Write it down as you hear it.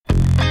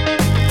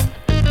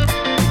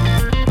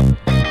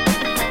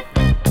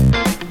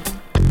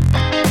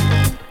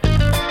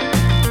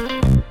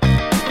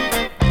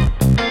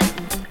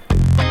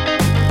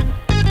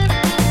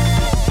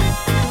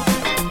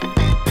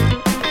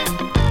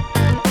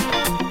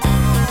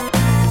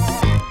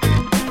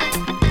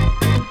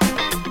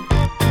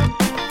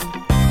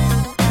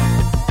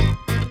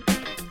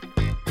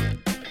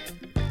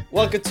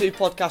Welcome to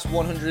podcast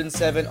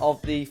 107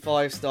 of the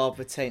 5-Star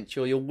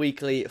Potential, your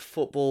weekly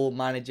football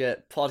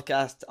manager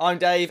podcast. I'm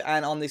Dave,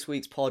 and on this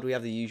week's pod we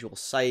have the usual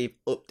save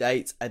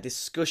updates, a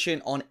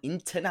discussion on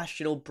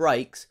international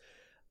breaks,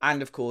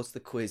 and of course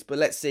the quiz. But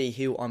let's see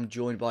who I'm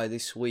joined by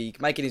this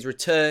week. Making his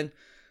return,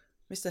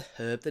 Mr.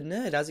 Herb the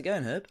Nerd. How's it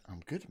going, Herb?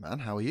 I'm good, man.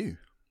 How are you?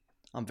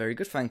 I'm very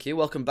good, thank you.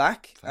 Welcome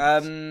back.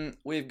 Thanks.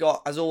 We've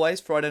got, as always,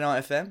 Friday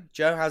Night FM.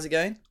 Joe, how's it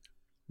going?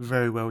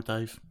 Very well,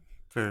 Dave.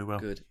 Very well.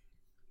 Good.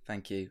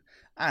 Thank you.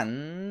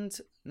 And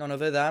none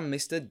other than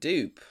Mr.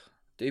 Dupe.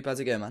 Dupe, how's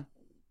it going, man?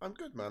 I'm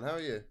good, man. How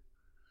are you?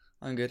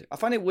 I'm good. I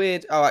find it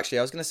weird. Oh, actually,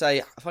 I was going to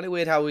say, I find it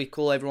weird how we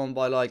call everyone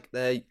by like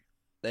their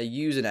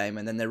username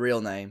and then their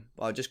real name.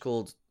 But I just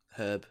called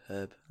Herb,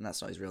 and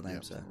that's not his real name.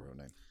 Yeah, So not a real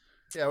name.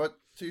 Yeah, well,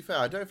 to be fair,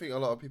 I don't think a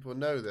lot of people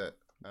know that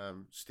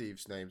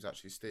Steve's name's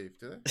actually Steve,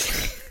 do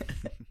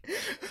they?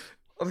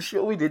 I'm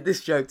sure we did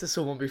this joke to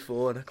someone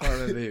before, and I can't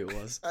remember who it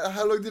was.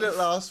 How long did it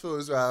last for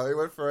as well? It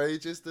went for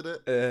ages, did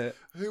it?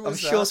 Who was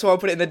I'm sure that? someone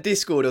put it in the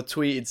Discord or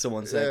tweeted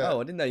someone saying, Yeah. "Oh,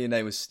 I didn't know your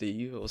name was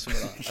Steve," or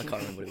something like that. I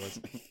can't remember what it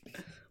was.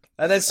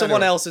 And then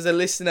someone else is a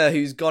listener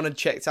who's gone and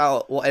checked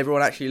out what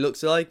everyone actually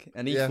looks like,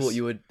 and he Yes. thought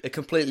you were a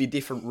completely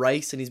different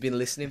race, and he's been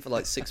listening for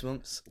like 6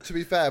 months. To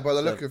be fair, by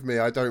the look of me,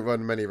 I don't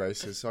run many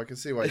races, so I can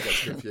see why he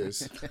gets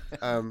confused.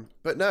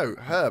 But no,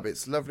 Herb,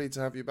 it's lovely to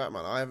have you back,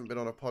 man. I haven't been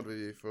on a pod with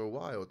you for a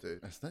while, dude.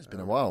 It's been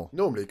a while.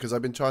 Normally, because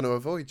I've been trying to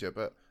avoid you,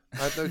 but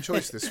I had no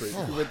choice this week.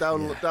 We're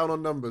down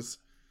on numbers.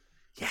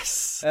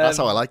 Yes. That's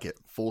how I like it.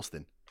 Forced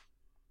in.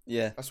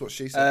 Yeah. That's what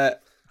she said.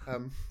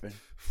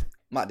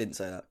 Matt didn't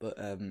say that, but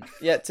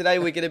yeah, today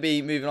we're going to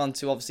be moving on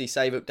to obviously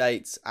save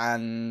updates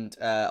and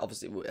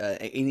obviously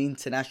an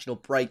international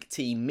break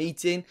team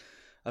meeting.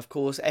 Of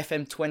course,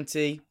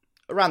 FM20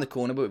 around the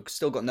corner, but we've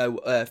still got no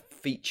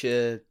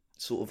feature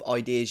sort of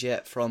ideas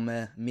yet from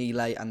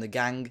Melee and the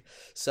gang.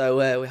 So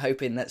we're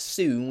hoping that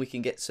soon we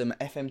can get some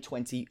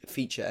FM20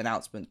 feature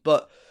announcements.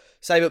 But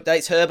save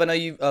updates, Herb, I know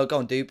you... Oh, go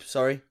on, Dupe,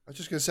 sorry. I was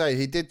just going to say,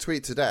 he did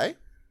tweet today.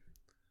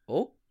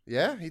 Oh?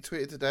 Yeah, he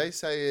tweeted today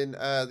saying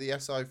the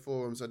SI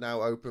forums are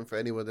now open for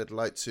anyone that'd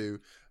like to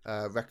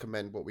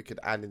recommend what we could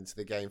add into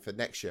the game for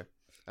next year.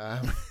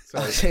 So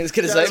I was going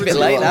to say, it's a bit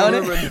late now,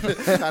 isn't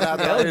it? And add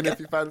that in if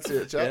you fancy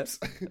it, chaps.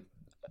 Yeah.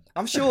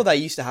 I'm sure they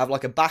used to have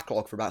like a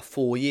backlog for about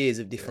 4 years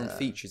of different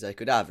features they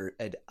could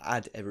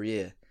add every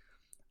year.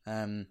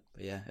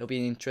 But yeah, it'll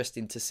be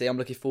interesting to see. I'm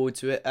looking forward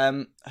to it.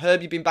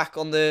 Herb, you've been back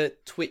on the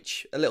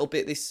Twitch a little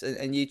bit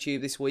and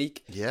YouTube this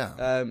week.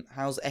 Yeah.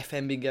 How's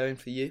FM been going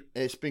for you?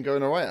 It's been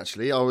going all right,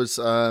 actually. I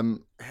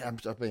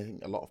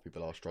think a lot of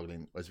people are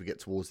struggling as we get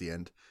towards the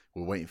end.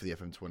 We're waiting for the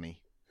FM20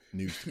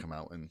 news to come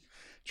out and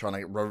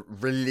trying to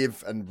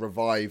relive and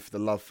revive the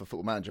love for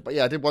Football Manager. But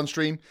yeah, I did one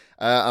stream,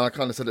 and I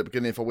kind of said at the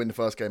beginning, if I win the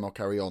first game, I'll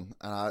carry on.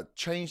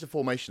 Changed the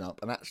formation up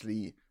and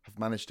actually have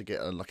managed to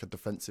get a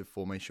defensive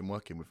formation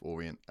working with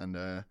Orient. And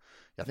I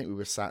think we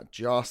were sat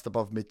just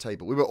above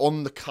mid-table. We were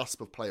on the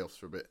cusp of playoffs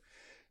for a bit.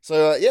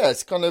 So yeah,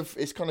 it's kind of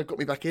got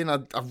me back in. I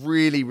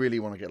really, really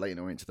want to get Leyton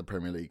Orient to the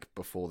Premier League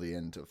before the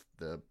end of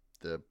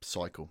the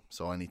cycle.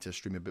 So I need to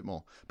stream a bit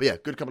more. But yeah,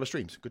 good couple of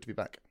streams. Good to be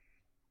back.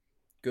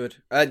 Good.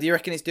 Do you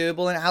reckon it's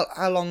doable? And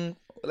how long?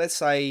 Let's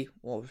say,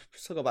 we've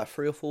still got about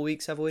 3 or 4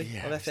 weeks, have we?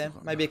 Yeah, of we've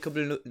FM. Maybe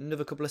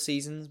another couple of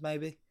seasons,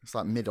 maybe. It's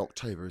like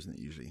mid-October, isn't it?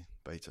 Usually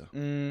beta.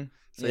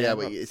 So yeah,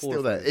 but about it's 4 still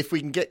or there. 5. If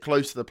we can get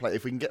close to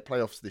if we can get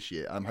playoffs this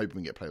year, I'm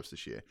hoping we can get playoffs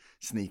this year.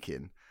 Sneak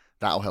in,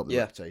 that'll help the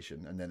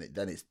reputation, and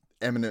then it's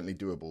eminently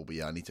doable. But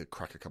yeah, I need to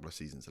crack a couple of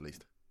seasons at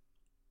least.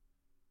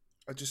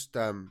 I just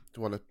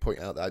want to point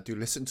out that I do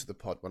listen to the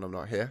pod when I'm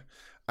not here.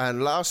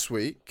 And last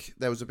week,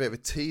 there was a bit of a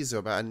teaser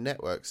about a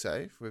network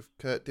save with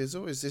Kurt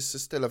Dizzle. Is this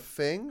still a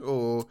thing,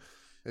 or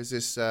is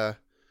this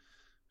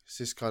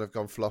kind of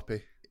gone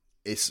floppy?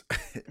 It's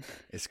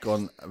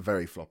gone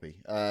very floppy.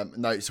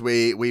 No, so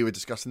we were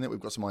discussing it. We've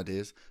got some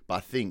ideas, but I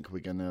think we're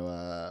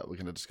gonna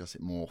discuss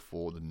it more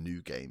for the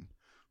new game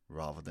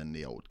rather than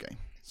the old game.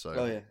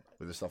 So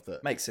with the stuff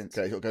that makes sense.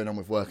 Got going on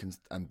with work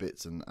and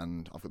bits, and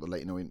I've got the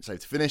Leyton Orient save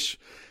to finish.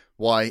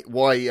 Why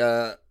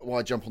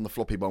jump on the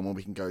floppy one when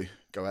we can go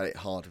at it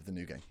hard with the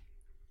new game?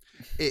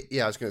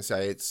 I was going to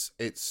say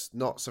it's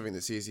not something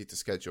that's easy to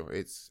schedule.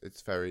 It's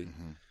very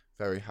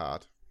very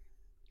hard.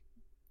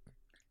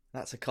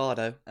 That's a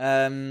cardo.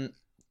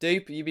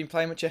 Dupe, you been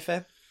playing much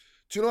FM?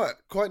 Do you know what?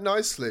 Quite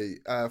nicely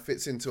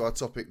fits into our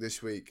topic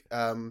this week.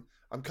 I'm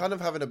kind of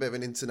having a bit of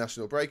an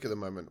international break at the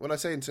moment. When I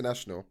say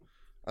international,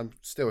 I'm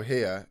still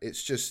here.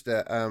 It's just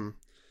that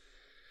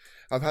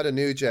I've had a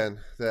new gen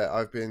that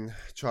I've been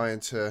trying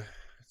to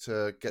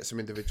get some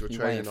individual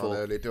training on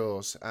early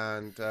doors,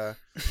 and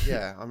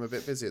I'm a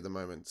bit busy at the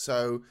moment.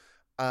 So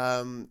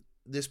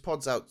this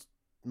pod's out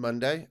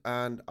Monday,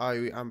 and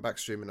I am back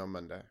streaming on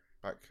Monday,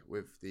 back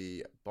with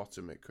the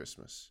Bottom at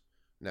Christmas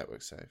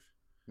network save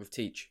with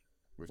Teach.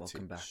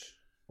 Welcome back.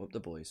 Up the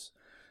boys.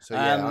 So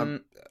yeah,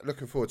 I'm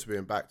looking forward to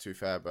being back, to be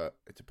fair, but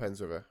it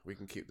depends whether we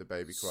can keep the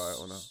baby quiet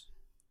or not.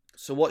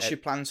 So what's your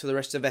plans for the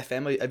rest of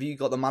FM? Have you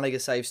got the Malaga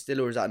save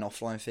still, or is that an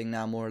offline thing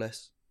now, more or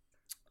less?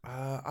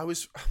 I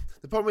was.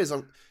 The problem is,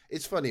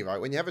 it's funny, right?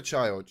 When you have a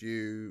child,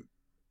 you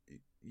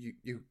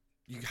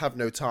have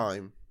no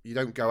time. You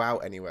don't go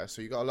out anywhere,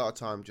 so you got a lot of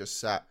time just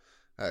sat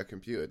at a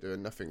computer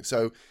doing nothing.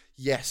 So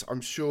yes,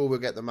 I'm sure we'll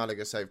get the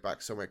Malaga save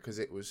back somewhere because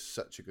it was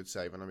such a good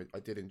save, and I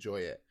did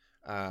enjoy it.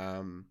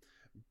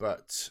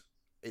 But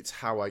it's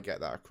how I get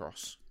that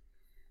across.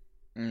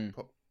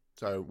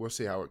 So we'll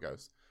see how it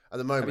goes. At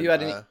the moment, have you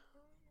had any?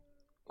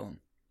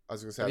 I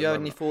was going to say, Have you had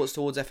any thoughts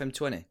towards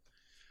FM20?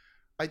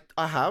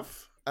 I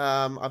have.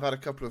 I've had a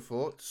couple of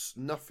thoughts.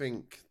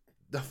 Nothing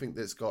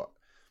that's got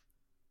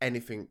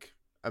anything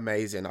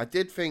amazing. I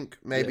did think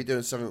maybe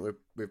doing something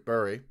with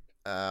Bury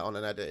on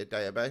an edited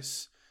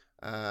database.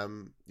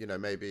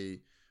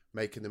 Maybe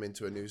making them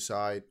into a new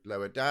side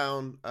lower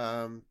down.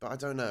 But I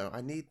don't know.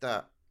 I need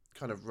that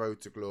kind of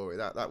road to glory.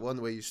 That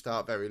one where you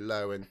start very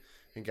low and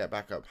get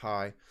back up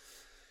high.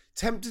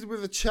 Tempted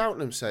with a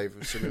Cheltenham save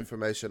with some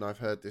information I've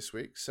heard this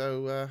week.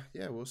 So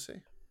we'll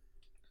see.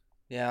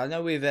 Yeah, I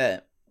know with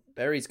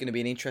Bury's going to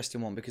be an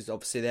interesting one because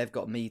obviously they've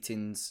got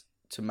meetings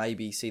to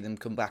maybe see them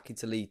come back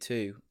into League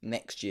 2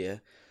 next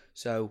year.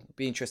 So it'll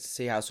be interesting to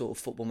see how sort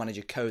of Football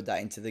Manager code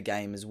that into the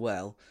game as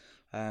well.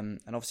 And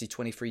obviously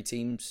 23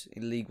 teams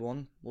in League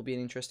 1 will be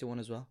an interesting one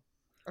as well.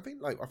 I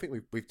think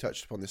we've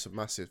touched upon this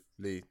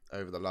massively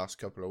over the last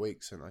couple of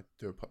weeks, and I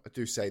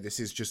do say this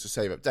is just a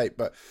save update,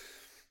 but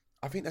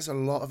I think there's a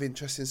lot of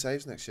interesting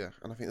saves next year,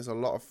 and I think there's a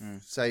lot of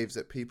saves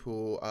that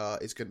people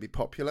is going to be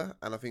popular,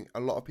 and I think a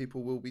lot of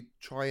people will be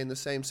trying the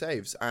same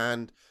saves,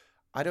 and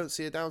I don't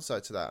see a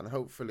downside to that. And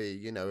hopefully,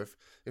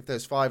 if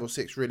there's 5 or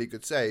 6 really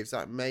good saves,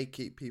 that may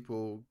keep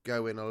people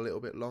going a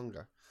little bit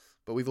longer.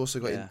 But we've also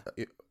got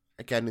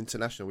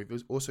international.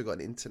 We've also got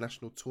an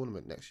international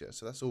tournament next year,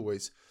 so that's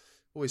always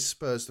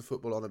spurs the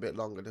football on a bit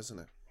longer, doesn't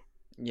it?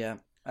 Yeah.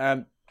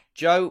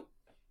 Joe,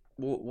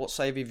 what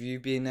save have you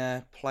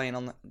been playing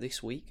on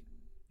this week?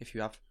 If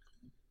you have,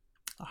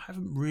 I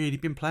haven't really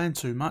been playing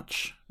too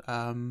much.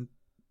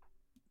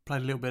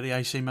 Played a little bit of the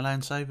AC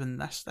Milan save, and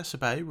that's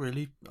about it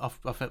really. I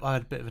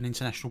had a bit of an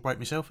international break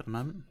myself at the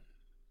moment.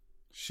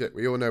 Shit,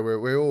 we all know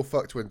we're all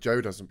fucked when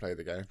Joe doesn't play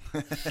the game.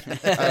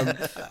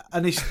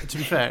 And to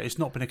be fair, it's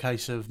not been a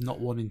case of not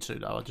wanting to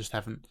though. I just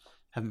haven't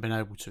been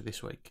able to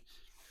this week.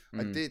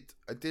 I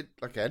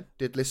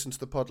did listen to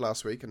the pod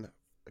last week and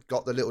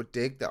got the little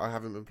dig that I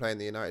haven't been playing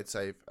the United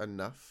save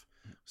enough.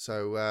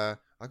 So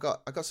I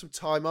got some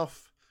time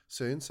off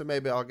soon, so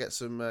maybe I'll get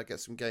some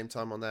game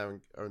time on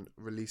there and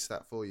release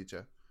that for you,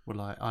 Joe.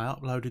 Well, I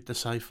uploaded the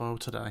save file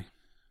today.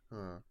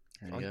 Oh.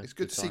 It's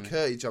good to see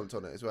Curtie jumped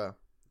on it as well.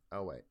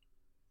 Oh wait,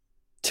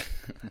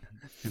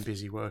 been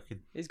busy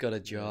working. He's got a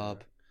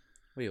job.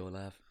 We all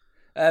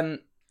have.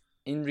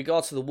 In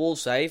regards to the wall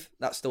save,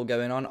 that's still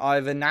going on.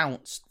 I've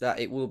announced that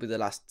it will be the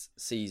last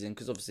season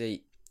because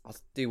obviously I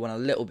do want a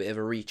little bit of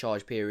a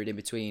recharge period in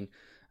between.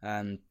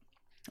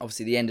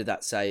 Obviously the end of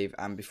that save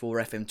and before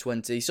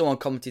FM20. Someone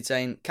commented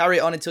saying, carry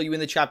it on until you win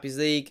the Champions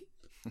League.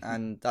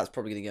 And that's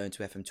probably going to go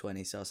into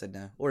FM20. So I said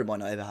no. Or it might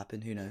not ever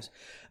happen. Who knows?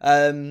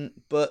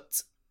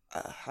 But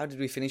how did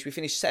we finish? We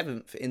finished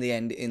 7th in the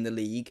end in the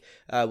league.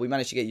 We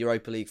managed to get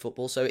Europa League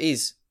football. So it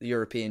is the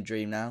European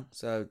dream now.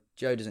 So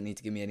Joe doesn't need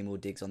to give me any more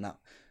digs on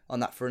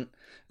that front.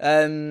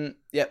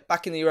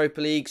 Back in the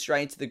Europa League,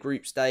 straight into the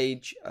group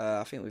stage.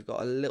 I think we've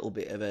got a little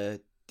bit of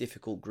a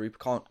difficult group.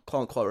 Can't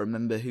quite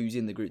remember who's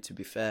in the group, to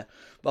be fair.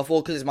 But I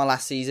thought because it's my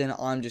last season,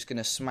 I'm just going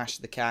to smash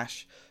the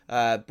cash.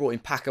 Brought in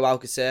Paco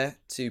Alcacer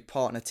to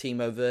partner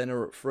Timo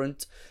Werner up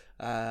front.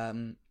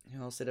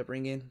 Who else did I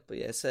bring in? But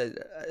yeah, so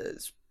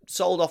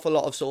sold off a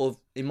lot of sort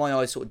of, in my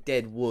eyes, sort of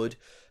dead wood.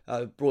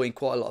 Brought in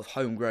quite a lot of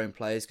homegrown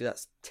players because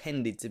that's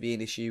tended to be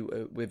an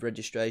issue with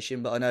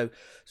registration. But I know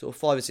sort of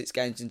 5 or 6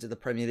 games into the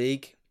Premier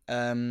League,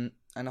 and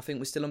I think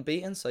we're still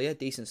unbeaten. So yeah,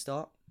 decent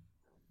start.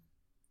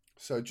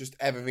 So just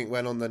everything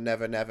went on the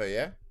never,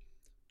 yeah?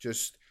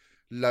 Just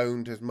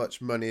loaned as much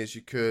money as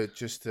you could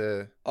just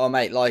to... Oh,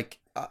 mate,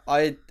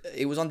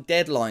 it was on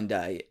deadline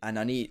day, and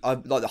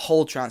the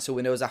whole transfer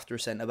window was after a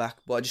centre-back,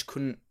 but I just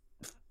couldn't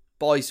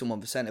buy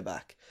someone for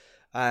centre-back.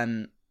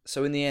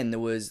 So in the end, there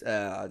was,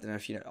 I don't know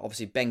if you know,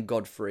 obviously Ben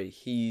Godfrey.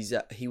 He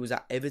was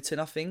at Everton,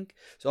 I think.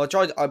 So I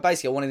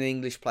wanted an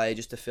English player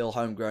just to fill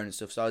homegrown and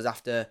stuff. So I was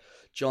after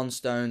John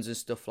Stones and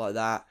stuff like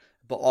that.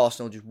 But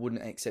Arsenal just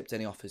wouldn't accept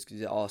any offers because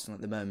he's at Arsenal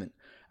at the moment.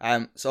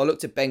 So I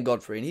looked at Ben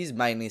Godfrey, and he's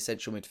mainly a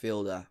central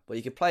midfielder. But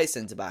you can play at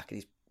centre-back,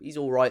 and he's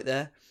all right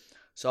there.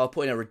 So I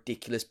put in a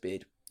ridiculous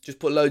bid. Just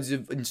put loads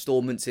of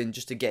instalments in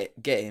just to get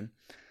him.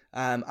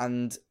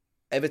 And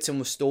Everton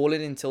was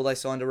stalling until they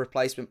signed a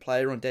replacement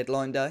player on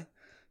deadline day.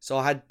 So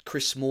I had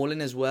Chris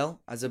Smalling as well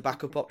as a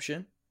backup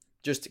option.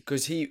 Just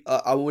because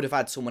I would have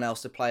had someone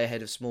else to play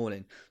ahead of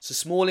Smalling. So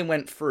Smalling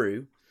went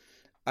through,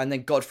 and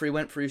then Godfrey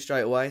went through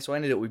straight away. So I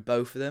ended up with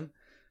both of them.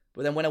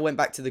 But then when I went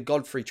back to the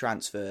Godfrey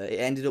transfer, it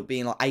ended up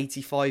being like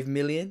 85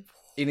 million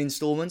in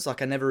instalments. I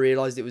never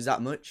realised it was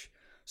that much.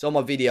 So on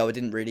my video,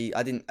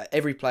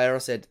 every player I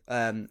said,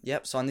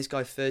 yep, sign this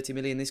guy 30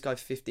 million, this guy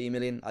 15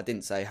 million. I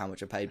didn't say how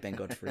much I paid Ben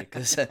Godfrey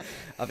because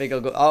I think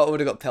I would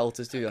have got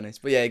pelters, to be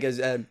honest. But yeah, he goes,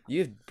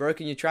 you've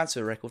broken your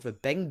transfer record for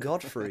Ben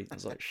Godfrey. I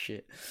was like,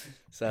 shit.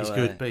 So he's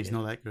good, but he's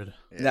not that good.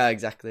 Yeah. No,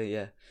 exactly,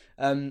 yeah.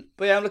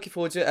 But yeah, I'm looking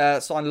forward to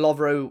it. Sign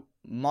Lovro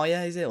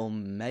Maya, is it? Or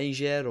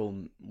Majer or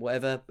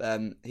whatever.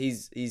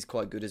 He's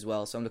quite good as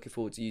well. So I'm looking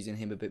forward to using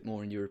him a bit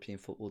more in European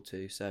football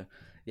too. So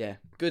yeah,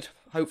 good.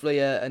 Hopefully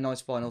a nice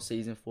final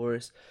season for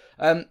us.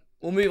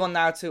 We'll move on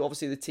now to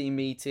obviously the team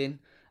meeting.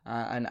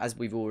 And as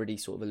we've already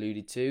sort of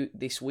alluded to,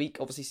 this week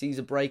obviously sees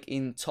a break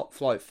in top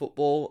flight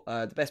football.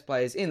 The best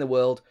players in the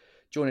world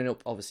joining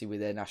up obviously with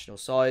their national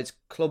sides.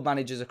 Club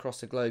managers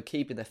across the globe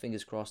keeping their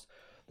fingers crossed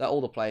that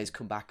all the players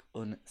come back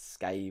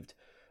unscathed.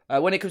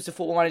 When it comes to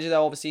Football Manager,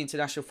 though, obviously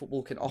international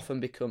football can often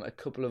become a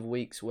couple of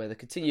weeks where the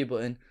continue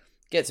button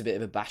gets a bit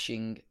of a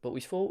bashing, but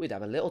we thought we'd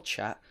have a little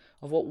chat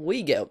of what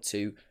we get up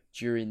to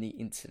during the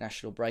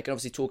international break. And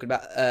obviously talking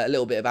about a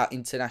little bit about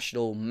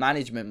international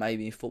management,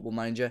 maybe in Football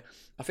Manager.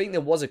 I think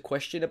there was a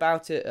question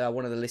about it,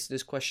 one of the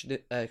listeners'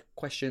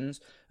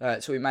 questions,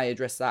 so we may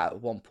address that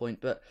at one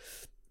point. But,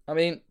 I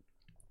mean,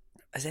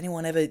 has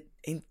anyone ever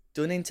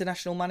done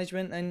international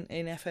management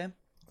in FM?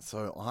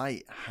 So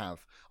I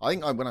have. I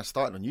think when I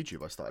started on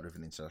YouTube, I started with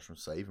an international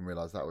save and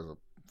realised that was a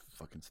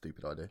fucking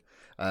stupid idea.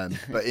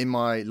 But in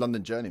my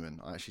London Journeyman,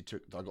 I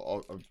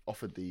got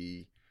offered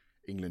the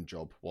England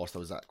job whilst I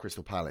was at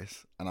Crystal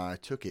Palace, and I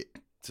took it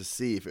to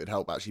see if it would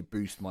help actually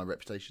boost my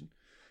reputation,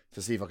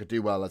 to see if I could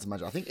do well as a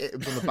manager. I think it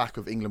was on the back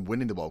of England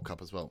winning the World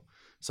Cup as well.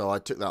 So I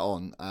took that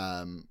on,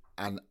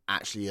 and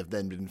actually have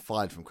then been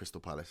fired from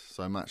Crystal Palace.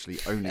 So I'm actually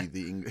only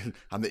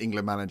I'm the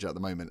England manager at the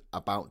moment,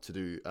 about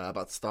to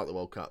start the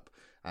World Cup.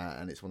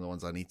 And it's one of the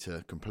ones I need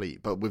to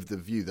complete. But with the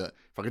view that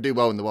if I could do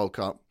well in the World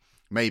Cup,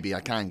 maybe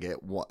I can get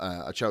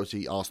a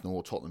Chelsea, Arsenal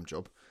or Tottenham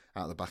job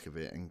out of the back of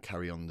it and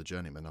carry on the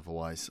journeyman.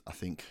 Otherwise, I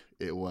think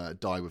it will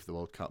die with the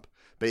World Cup.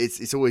 But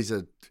it always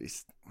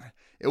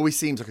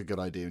seems like a good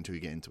idea until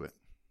you get into it.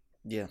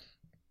 Yeah.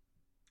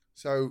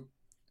 So,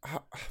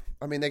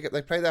 I mean,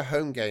 they play their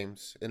home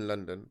games in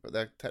London, but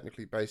they're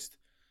technically based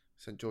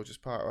St George's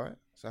Park, right?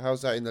 So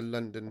how's that in the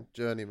London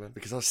Journeyman?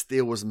 Because I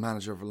still was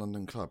manager of a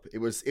London club. It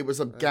was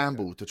a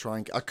gamble to try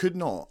and. I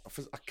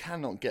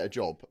cannot get a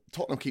job.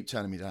 Tottenham keep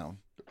turning me down,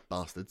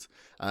 bastards.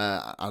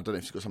 I don't know if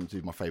it's got something to do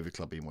with my favourite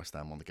club being West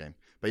Ham on the game.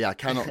 But yeah, I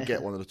cannot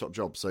get one of the top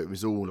jobs. So it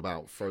was all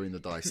about throwing the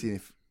dice, seeing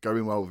if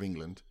going well with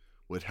England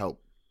would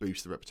help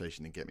boost the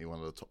reputation and get me one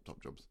of the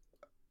top jobs.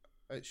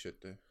 It should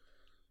do.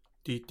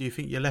 Do you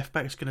think your left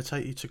back's going to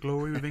take you to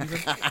glory with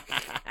England?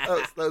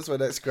 That was my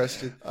next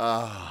question.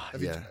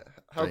 Yeah.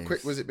 How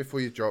quick was it before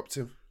you dropped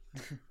him?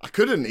 I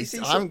couldn't.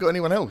 I haven't got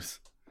anyone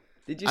else.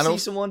 Did you see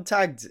someone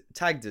tagged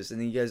us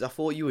and he goes, I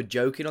thought you were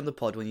joking on the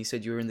pod when you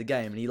said you were in the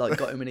game, and he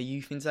got him in a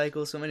youth intake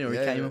or something, or he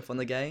came up on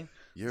the game?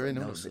 You're in.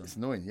 It's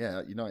annoying.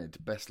 Yeah,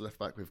 United, best left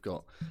back we've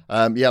got.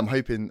 I'm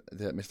hoping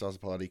that Mr.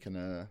 Azzopardi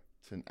can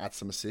add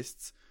some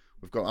assists.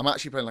 I'm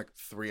actually playing like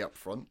 3 up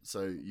front,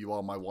 so you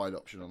are my wide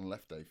option on the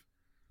left, Dave.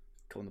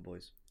 Come on, the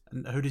boys.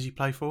 And who does he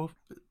play for?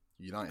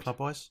 United.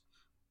 Club-wise?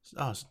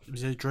 Was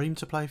it a dream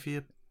to play for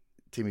you?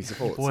 Team he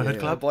supports. Boyhood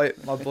club.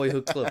 My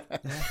boyhood club.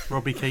 Yeah.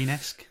 Robbie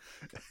Keane-esque.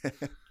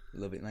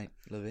 Love it, mate.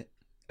 Love it.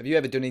 Have you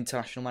ever done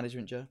international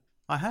management, Joe?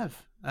 I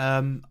have. I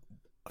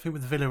think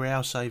with the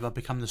Villarreal save, I've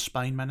become the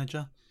Spain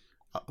manager.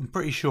 I'm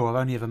pretty sure I've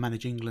only ever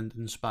managed England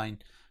and Spain,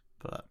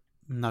 but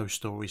no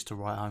stories to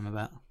write home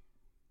about.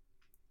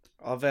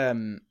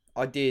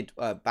 I did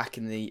back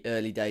in the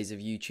early days of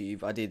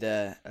YouTube. I did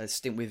a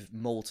stint with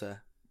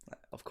Malta,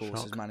 of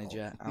course, as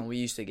manager, and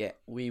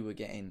we were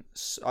getting.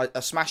 I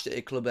smashed it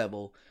at club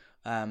level,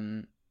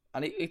 and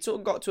it sort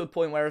of got to a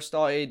point where I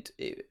started.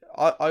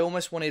 I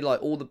almost wanted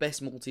like all the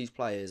best Maltese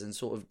players and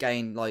sort of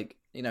gain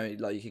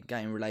you could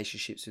gain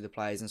relationships with the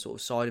players and sort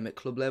of side them at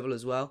club level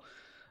as well.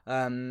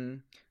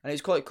 And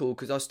it's quite cool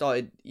because I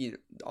started.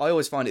 I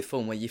always find it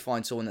fun when you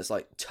find someone that's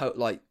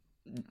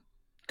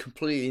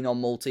completely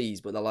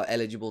non-Maltese, but they're like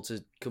eligible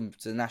to come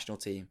to the national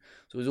team.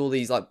 So it was all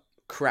these like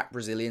crap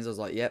Brazilians. I was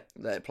like, yep,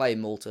 they're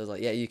playing Malta. I was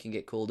like, yeah, you can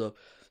get called up.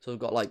 So I've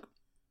got like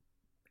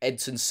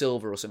Edson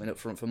Silva or something up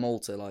front for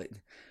Malta. Like,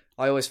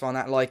 I always found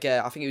that I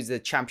think it was the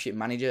championship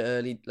manager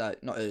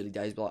not early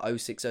days, but like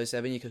 06,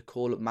 07, you could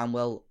call up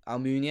Manuel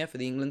Almunia for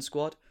the England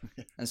squad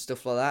and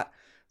stuff like that.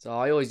 So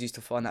I always used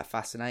to find that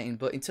fascinating.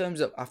 But in terms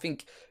of, I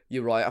think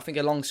you're right. I think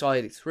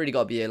it's really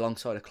got to be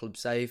alongside a club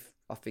save,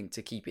 I think,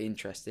 to keep it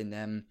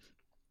interesting.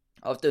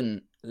 I've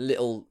done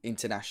little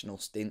international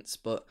stints,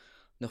 but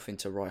nothing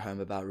to write home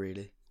about,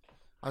 really.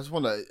 I just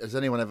wonder, has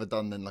anyone ever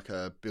done then like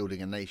a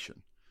building a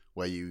nation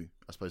where you,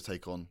 I suppose,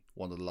 take on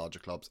one of the larger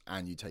clubs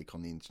and you take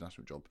on the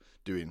international job,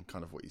 doing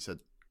kind of what you said,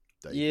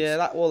 Dave?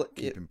 Yeah,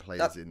 keeping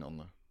players in on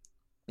the.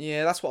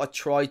 Yeah, that's what I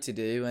tried to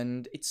do,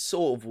 and it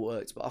sort of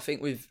worked. But I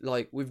think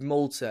with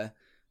Malta,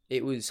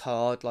 it was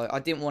hard. Like, I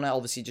didn't want to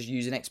obviously just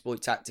use an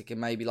exploit tactic and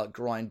maybe like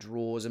grind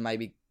draws and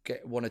maybe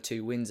get 1 or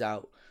 2 wins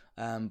out.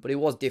 But it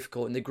was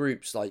difficult in the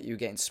groups, like you were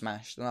getting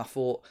smashed. And I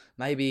thought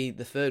maybe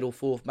the third or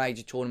fourth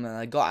major tournament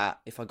I got at,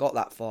 if I got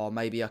that far,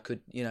 maybe I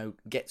could,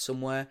 get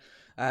somewhere.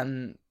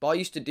 But I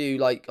used to do,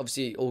 like,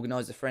 obviously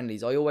organise the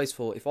friendlies. I always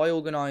thought if I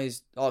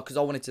organised, because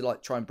I wanted to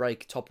like try and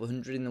break top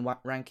 100 in the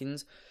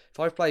rankings. If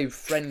I played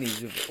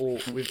friendlies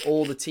with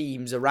all the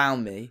teams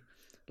around me,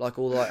 like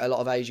a lot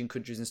of Asian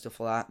countries and stuff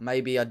like that,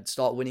 maybe I'd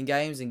start winning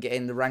games and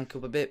getting the rank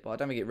up a bit. But I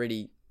don't think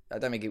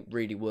it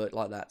really worked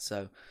like that.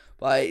 So,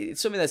 but it's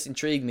something that's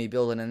intrigued me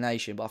building a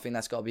nation. But I think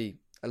that's got to be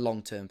a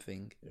long-term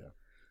thing. Yeah.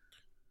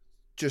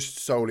 Just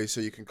solely so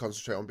you can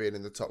concentrate on being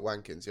in the top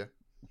rankings, yeah?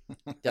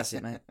 That's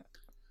it, mate.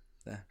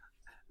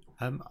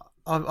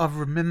 I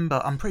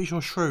remember. I'm pretty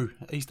sure Shrew.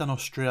 He's done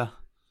Austria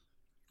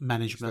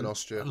management,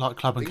 Austria. like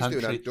club and I think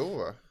he's country. doing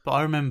Andorra. But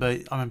I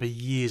remember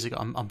years ago.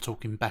 I'm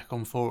talking back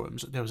on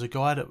forums. There was a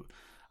guy that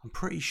I'm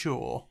pretty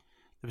sure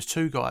there was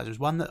two guys. There was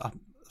one that I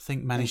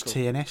think managed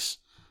TNS,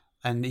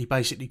 and he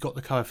basically got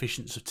the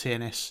coefficients of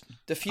TNS.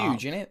 The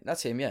Fuge, innit?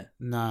 That's him, yeah.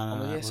 No, On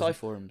the it SI wasn't.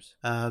 forums.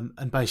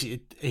 And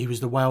basically he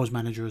was the Wales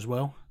manager as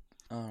well.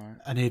 All right.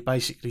 And he had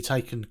basically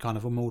taken kind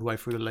of them all the way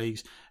through the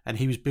leagues, and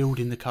he was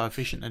building the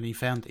coefficient, and he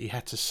found that he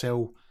had to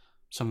sell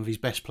some of his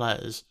best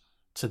players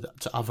to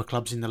other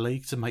clubs in the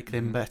league to make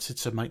them better,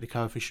 to make the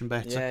coefficient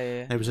better.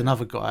 Yeah. There was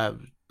another guy,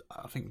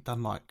 I think,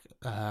 done like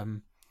Ferenc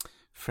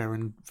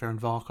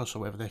Varkos or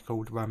whatever they're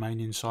called,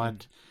 Romanian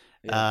side,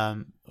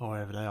 or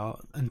wherever they are,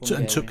 and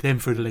took them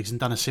through the leagues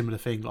and done a similar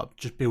thing, like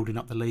just building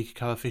up the league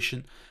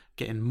coefficient,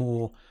 getting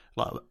more.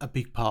 Like a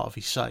big part of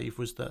his save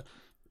was that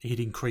he'd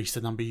increased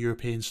the number of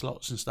European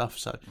slots and stuff.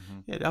 So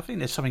yeah, I think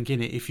there's something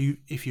in it if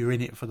you're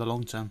in it for the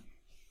long term.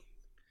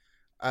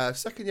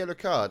 Second yellow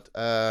card,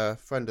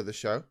 friend of the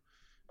show,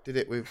 did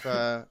it with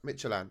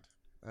Midtjylland.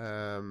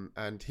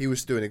 And he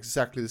was doing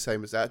exactly the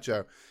same as that,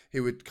 Joe. He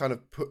would kind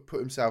of put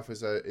himself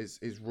as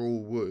his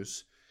rule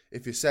was,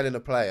 if you're selling a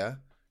player,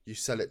 you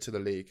sell it to the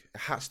league.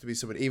 It has to be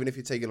someone, even if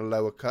you're taking a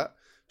lower cut,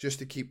 just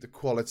to keep the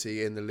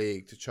quality in the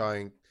league, to try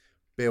and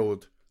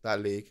build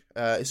that league.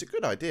 It's a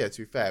good idea,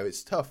 to be fair.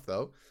 It's tough,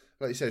 though.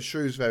 Like you said,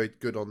 Shrew's very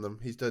good on them.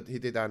 He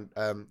did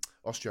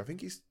Austria. I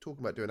think he's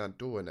talking about doing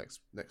Andorra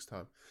next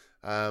time.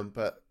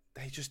 But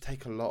they just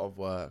take a lot of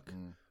work.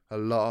 A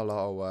lot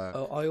of work.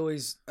 I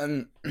always,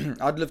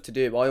 I'd love to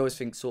do it, but I always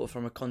think sort of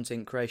from a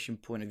content creation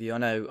point of view. I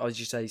know, as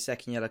you say,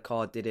 second yellow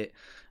card did it.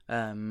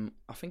 I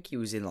think he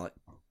was in like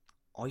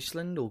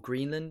Iceland or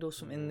Greenland or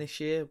something this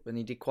year, and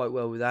he did quite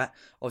well with that.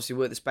 Obviously,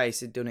 Work the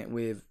Space had done it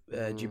with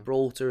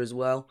Gibraltar as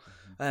well.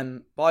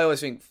 But I always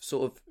think,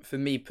 sort of, for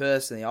me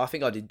personally, I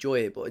think I'd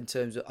enjoy it, but in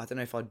terms of, I don't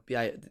know if I'd be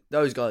able,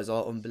 those guys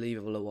are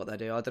unbelievable at what they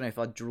do. I don't know if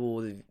I'd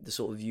draw the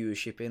sort of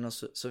viewership in or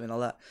something like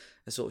that,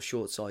 as sort of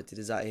short-sighted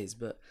as that is.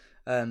 But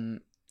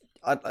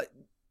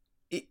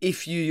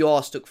if you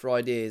are stuck for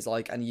ideas,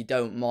 like, and you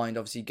don't mind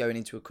obviously going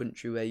into a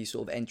country where you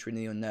sort of entering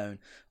the unknown,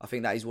 I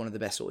think that is one of the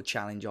best sort of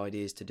challenge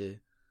ideas to do.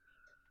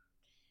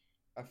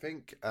 I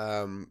think,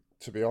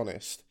 to be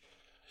honest,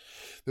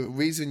 the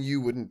reason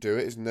you wouldn't do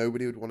it is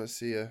nobody would want to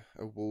see a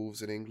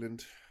Wolves in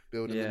England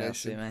building the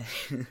nation. Yeah,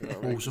 You know what I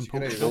mean? Wolves and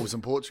Portugal. Wolves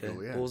in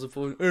Portugal, yeah. Wolves and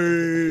Portugal.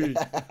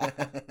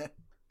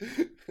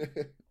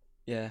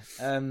 Yeah.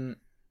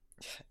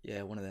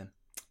 Yeah, one of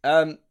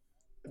them.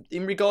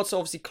 In regards to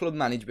obviously club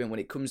management when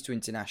it comes to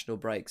international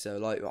breaks, so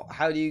like,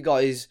 how do you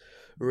guys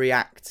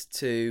react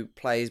to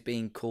players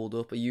being called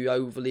up? Are you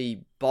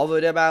overly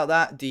bothered about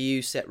that? Do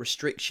you set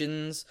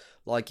restrictions?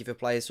 Like, if a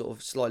player's sort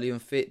of slightly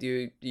unfit,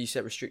 do you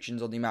set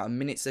restrictions on the amount of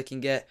minutes they can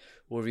get?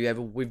 Or have you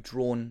ever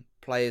withdrawn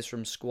players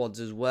from squads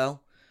as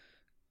well?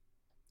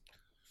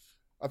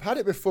 I've had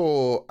it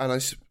before, and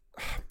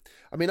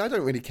I mean, I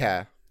don't really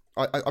care.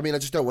 I mean, I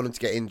just don't want them to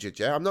get injured.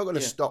 Yeah, I'm not going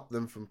to stop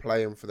them from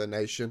playing for the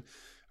nation.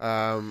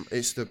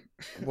 It's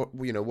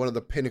one of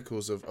the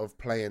pinnacles of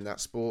playing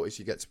that sport is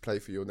you get to play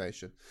for your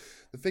nation.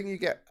 The thing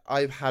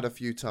I've had a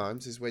few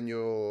times is when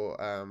you're,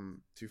 to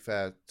be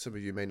fair, some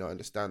of you may not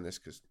understand this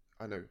because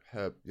I know,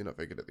 Herb, you're not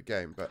very good at the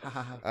game, but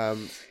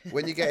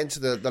when you get into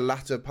the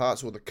latter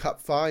parts or the cup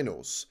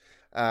finals,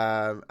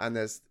 and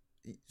there's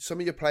some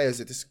of your players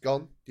are just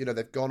gone,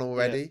 they've gone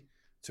already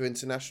to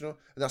international,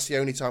 and that's the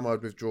only time I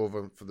would withdraw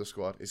them from the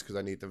squad is because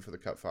I need them for the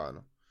cup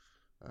final.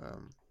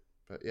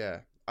 But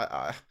yeah,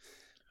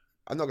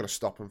 I'm not going to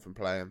stop them from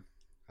playing.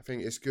 I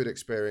think it's good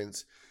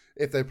experience.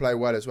 If they play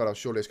well as well, I'm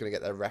sure it's going to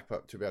get their rep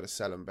up to be able to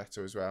sell them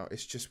better as well.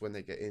 It's just when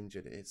they get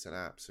injured, it's an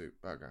absolute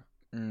bugger.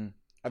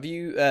 Have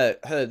you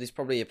heard, this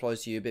probably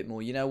applies to you a bit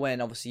more,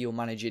 when obviously you're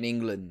managing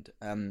England,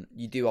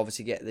 you do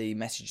obviously get the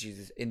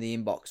messages in the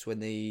inbox when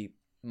the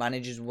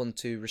managers want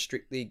to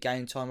restrict the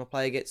game time a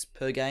player gets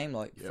per game,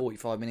 like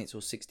 45 minutes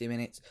or 60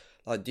 minutes.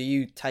 Like, do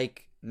you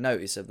take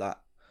notice of that?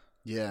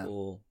 Yeah,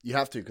 or... you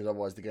have to, because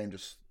otherwise the game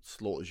just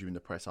slaughters you in the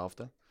press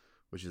after,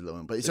 which is a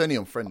little. But it's only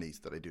on friendlies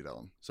that they do that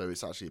on, so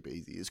it's actually a bit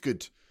easy. It's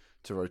good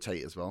to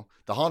rotate as well.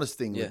 The hardest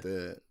thing with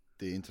the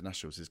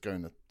internationals is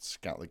going to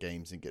scout the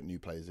games and get new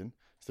players in.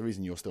 It's the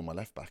reason you're still my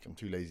left back. I'm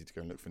too lazy to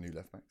go and look for new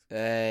left backs.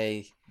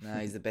 Hey, no,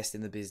 he's the best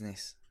in the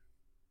business.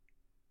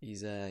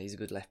 He's a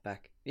good left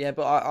back. Yeah,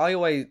 but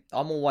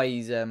I'm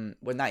always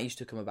when that used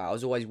to come about, I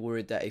was always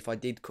worried that if I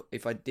did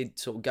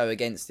sort of go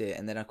against it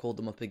and then I called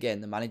them up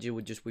again, the manager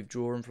would just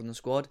withdraw him from the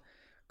squad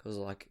because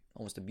like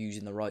almost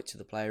abusing the rights of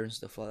the player and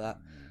stuff like that.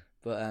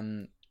 But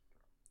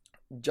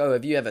Joe,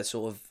 have you ever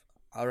sort of?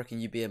 I reckon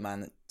you'd be a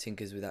man that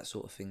tinkers with that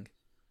sort of thing.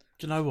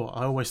 Do you know what?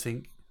 I always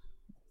think,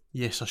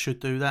 yes, I should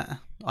do that.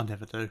 I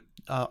never do.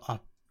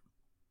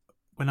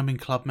 When I'm in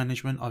club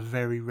management, I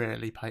very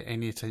rarely pay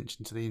any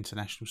attention to the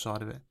international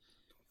side of it.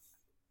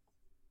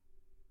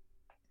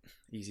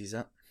 Easy as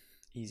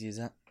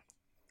that.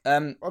 I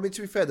mean,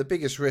 to be fair, the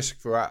biggest risk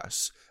for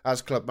us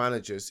as club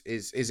managers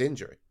is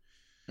injury.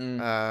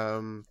 I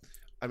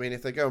mean,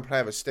 if they go and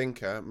play with a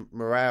stinker,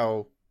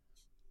 morale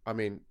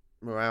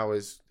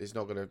is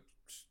not going to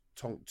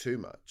tonk too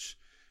much.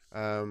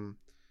 I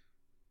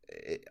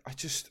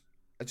just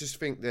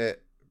think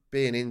that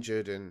being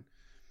injured, and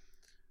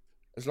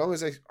as long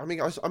as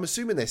I'm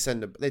assuming they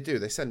send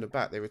them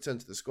back, they return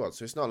to the squad.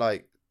 So it's not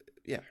like,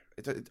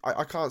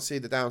 I can't see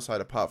the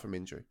downside apart from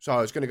injury. So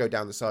I was going to go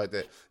down the side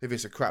that if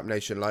it's a crap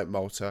nation like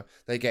Malta,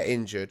 they get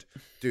injured,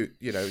 do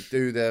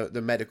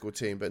the medical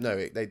team, but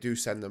no, they do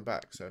send them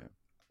back. So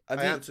I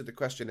answered the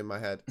question in my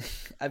head.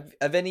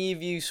 Have any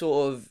of you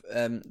sort of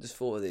just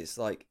thought of this?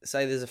 Like,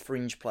 say there's a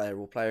fringe player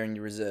or player in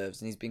your reserves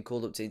and he's been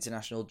called up to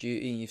international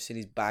duty and you've seen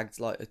he's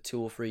bagged like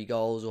 2 or 3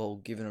 goals or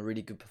given a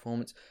really good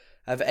performance.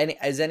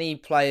 Has any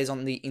players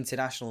on the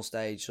international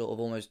stage sort of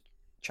almost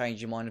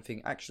changed your mind and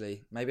think,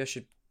 actually, maybe I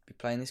should be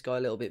playing this guy a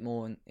little bit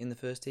more in the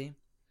first team?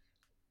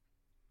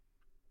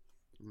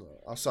 No,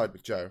 I'll side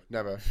with Joe.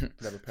 Never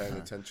paying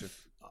attention.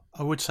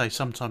 I would say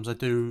sometimes I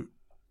do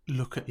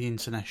look at the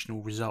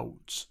international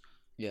results.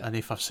 Yeah. And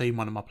if I've seen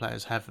one of my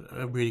players have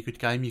a really good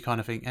game, you kind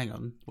of think, hang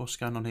on, what's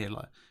going on here?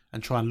 Like,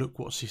 and try and look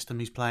what system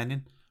he's playing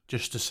in,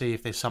 just to see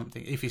if there's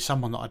something, if it's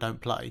someone that I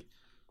don't play,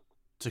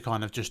 to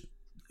kind of just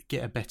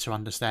get a better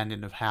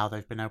understanding of how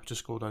they've been able to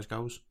score those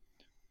goals.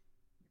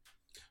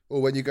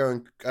 Or when you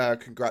go and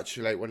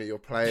congratulate one of your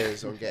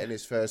players on getting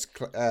his first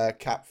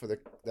cap for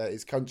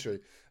his country,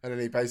 and then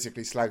he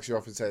basically slags you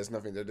off and says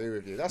nothing to do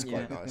with you. That's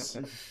quite nice.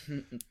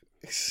 You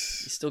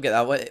still get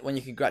that when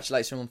you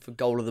congratulate someone for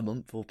goal of the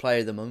month or player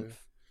of the month.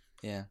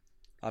 Yeah,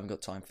 I haven't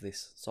got time for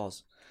this.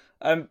 Soz.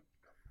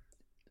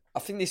 I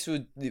think this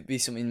would be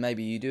something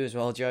maybe you do as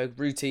well, Joe.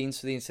 Routines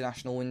for the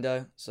international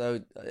window.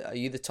 So are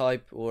you the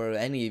type, or are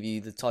any of you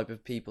the type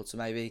of people to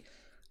maybe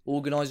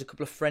organise a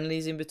couple of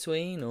friendlies in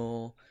between,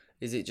 or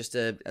is it just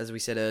as we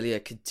said earlier,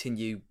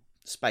 continue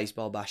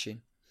spacebar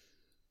bashing?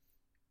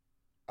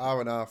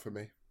 R&R for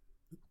me.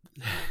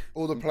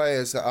 All the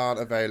players that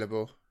aren't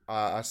available,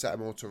 I set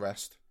them all to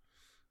rest,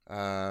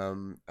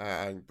 and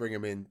bring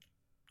them in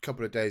a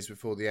couple of days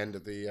before the end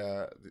of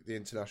the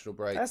international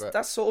break.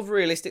 That's sort of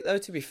realistic though,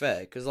 to be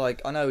fair, because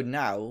like I know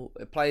now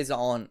players that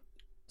aren't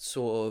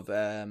sort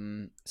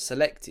of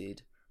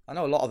selected, I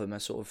know a lot of them are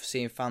sort of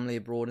seeing family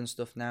abroad and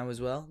stuff now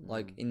as well,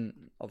 like in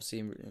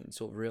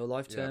sort of real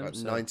life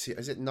terms. 90,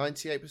 is it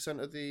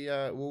 98% of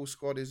the Wolves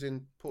squad is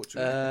in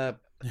Portugal?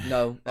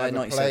 No,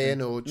 97.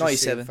 Playing or just 97.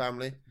 seeing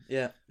family.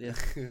 Yeah.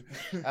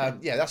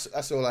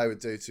 That's all I would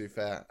do. To be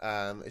fair,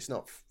 it's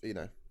not,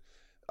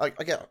 I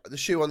get the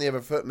shoe on the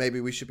other foot. Maybe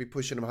we should be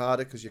pushing them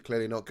harder because you're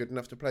clearly not good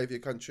enough to play for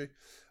your country.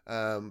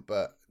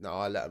 But no,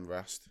 I let them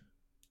rest.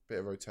 Bit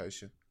of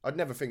rotation. I'd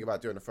never think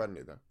about doing a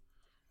friendly though.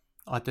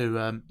 I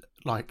do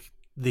like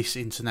this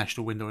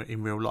international window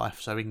in real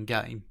life. So in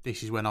game,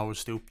 this is when I would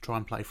still try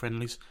and play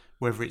friendlies,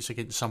 whether it's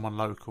against someone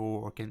local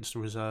or against the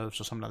reserves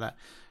or something like that.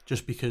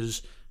 Just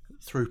because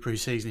through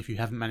pre-season, if you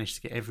haven't managed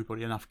to get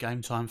everybody enough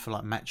game time for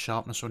like match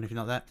sharpness or anything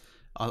like that,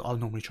 I'll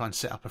normally try and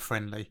set up a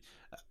friendly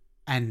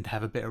and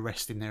have a bit of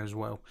rest in there as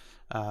well,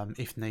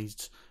 if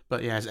needs.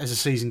 But yeah, as the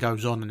season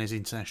goes on and there's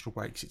international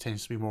breaks, it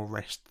tends to be more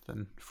rest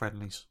than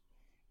friendlies.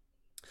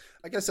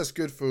 I guess that's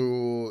good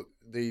for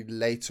the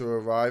later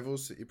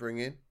arrivals that you bring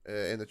in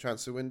the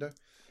transfer window,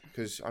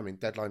 because I mean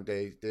deadline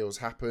day deals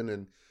happen,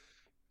 and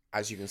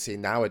as you can see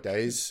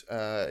nowadays,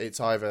 it's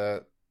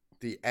either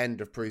the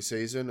end of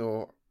pre-season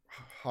or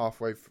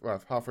halfway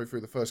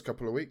through the first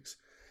couple of weeks.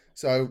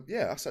 So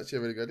yeah, that's actually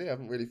a really good idea. I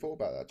haven't really thought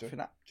about that, Joe.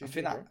 I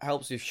think that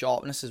helps with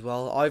sharpness as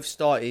well. I've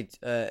started,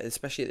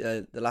 especially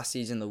the last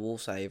season, the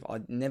Wolves save. I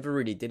never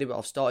really did it, but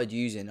I've started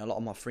using a lot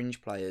of my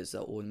fringe players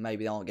that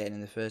maybe aren't getting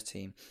in the first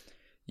team,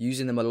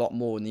 using them a lot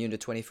more in the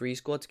under-23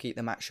 squad to keep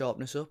the match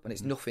sharpness up. And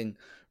it's nothing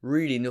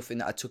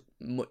that I took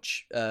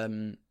much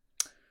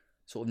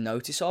sort of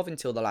notice of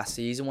until the last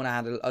season, when I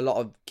had a lot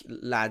of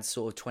lads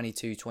sort of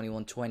 22,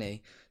 21,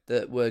 20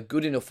 that were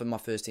good enough for my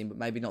first team but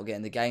maybe not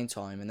getting the game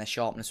time, and their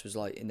sharpness was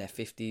like in their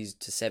 50s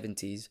to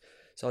 70s.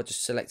 So I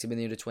just selected them in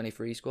the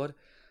under-23 squad.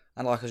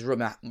 And like I was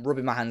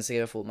rubbing my hands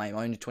together, I thought, mate,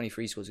 my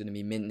under-23 squad's going to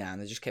be mint now.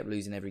 And they just kept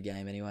losing every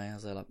game anyway. I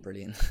was like,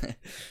 brilliant.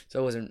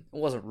 So it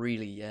wasn't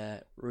really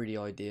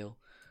ideal.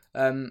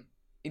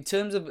 In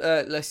terms of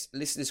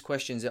listeners'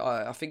 questions,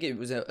 I think it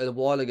was a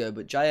while ago,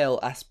 but JL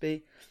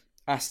Aspie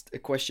asked a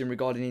question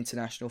regarding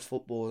international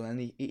football,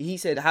 and he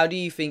said, how do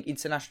you think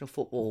international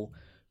football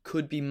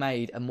could be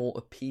made a more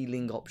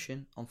appealing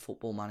option on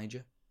Football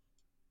Manager?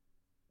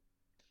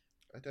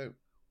 I don't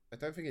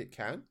think it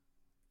can.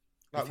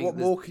 I Like, think what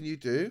more can you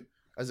do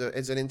as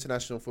an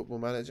international Football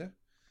Manager?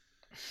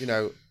 You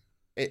know,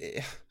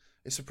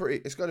 it's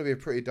going to be a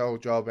pretty dull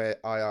job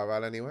at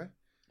IRL anyway.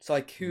 It's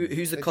like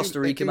who's the They Costa do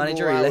Rica more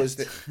manager? He hours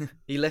left.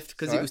 He left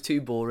because it Sorry? was too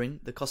boring.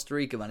 The Costa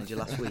Rica manager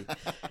last week.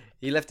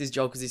 He left his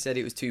job because he said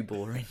it was too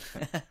boring.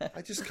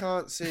 I just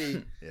can't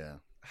see Yeah.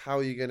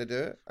 how you're going to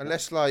do it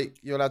unless, like,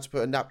 you're allowed to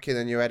put a napkin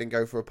in your head and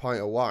go for a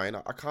pint of wine.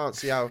 I can't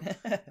see how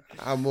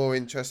more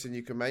interesting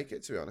you can make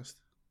it, to be honest.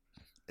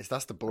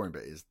 That's the boring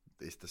bit, is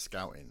the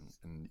scouting,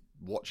 and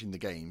watching the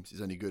games is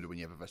only good when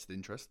you have a vested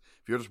interest.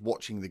 If you're just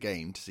watching the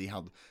game to see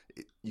how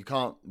you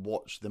can't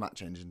watch the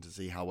match engine to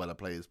see how well a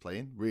player's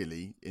playing.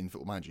 Really, in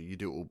Football Manager, you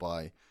do it all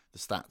by the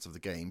stats of the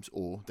games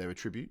or their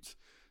attributes.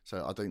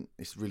 So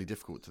it's really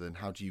difficult to then,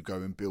 how do you go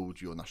and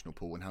build your national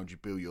pool, and how do you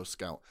build your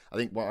scout? I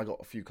think I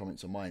got a few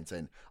comments on mine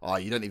saying,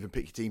 you don't even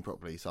pick your team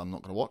properly, so I'm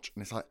not going to watch.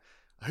 And it's like,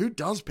 who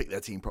does pick their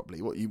team properly?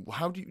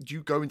 How do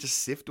you go and just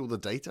sift all the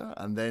data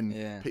and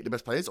then pick the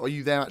best players? Or are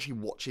you there actually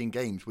watching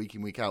games week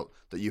in, week out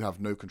that you have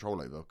no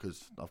control over?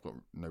 Because I've got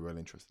no real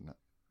interest in that.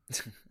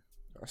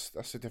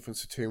 That's the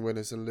difference between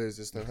winners and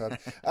losers, no hard.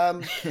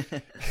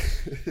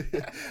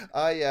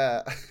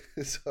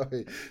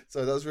 Sorry, that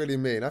was really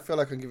mean. I feel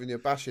like I'm giving you a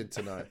bashing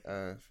tonight.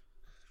 I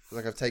feel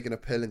like I've taken a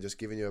pill and just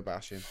given you a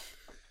bashing.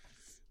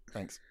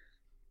 Thanks.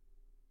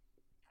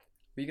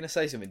 Were you going to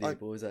say something,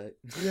 deep, or was that?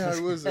 Yeah,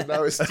 I was, and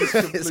now it's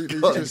just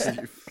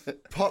completely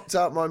popped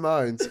out my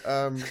mind.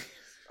 Hang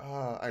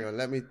on,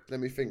 let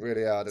me think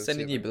really hard. Send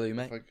in your blue,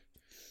 mate.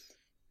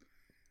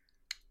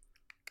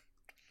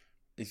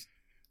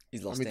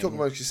 He's lost it. Talk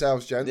amongst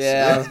yourselves, gents.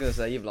 Yeah, I was going to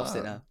say, you've lost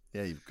it now.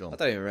 Yeah, you've gone. I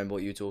don't even remember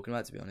what you were talking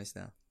about, to be honest,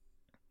 now.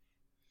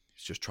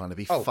 He's just trying to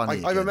be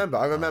funny. I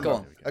remember. Go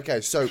on. Okay,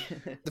 so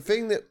the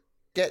thing that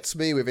gets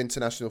me with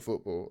international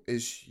football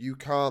is you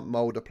can't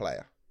mould a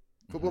player.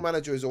 Football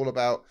Manager is all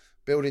about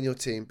building your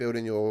team,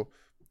 building your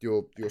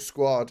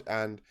squad,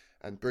 and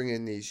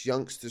bringing these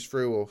youngsters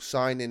through, or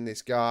signing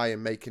this guy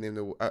and making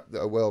him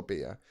a world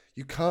beater.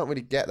 You can't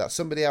really get that.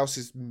 Somebody else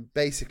is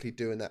basically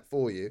doing that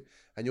for you,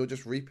 and you're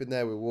just reaping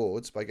their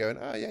rewards by going,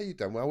 "Oh yeah, you've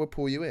done well. We'll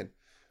pull you in,"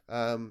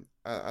 and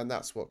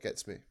that's what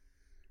gets me.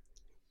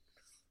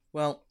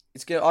 Well,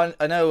 it's good.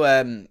 I know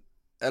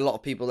a lot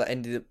of people that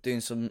ended up doing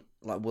some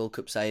like World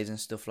Cup saves and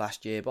stuff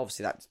last year, but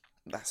obviously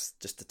that's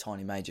just a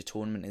tiny major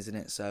tournament, isn't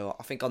it? So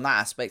I think on that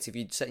aspect, if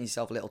you're setting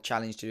yourself a little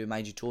challenge to do a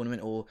major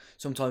tournament, or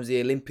sometimes the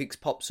Olympics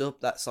pops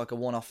up, that's like a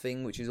one-off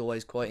thing, which is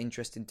always quite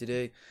interesting to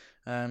do.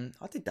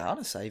 I did that on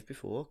a save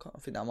before. I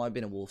think that might have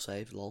been a wall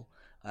save, lol.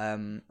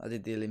 I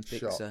did the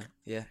Olympics. Shock.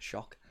 Yeah,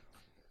 shock.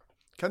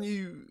 Can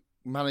you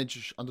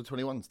manage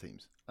under-21s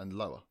teams and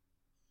lower?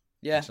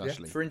 Yeah,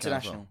 Internationally? for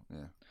international.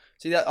 Yeah.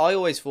 See, that I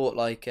always thought,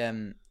 like,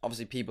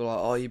 obviously people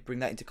are, you bring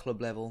that into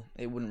club level,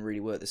 it wouldn't really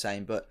work the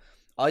same. But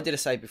I did a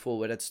save before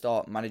where I'd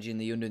start managing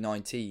the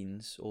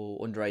under-19s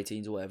or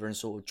under-18s or whatever, and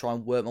sort of try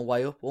and work my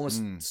way up,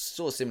 almost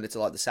sort of similar to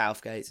like the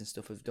Southgates and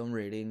stuff I've done,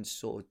 really, and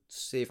sort of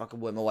see if I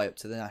can work my way up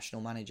to the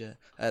national manager,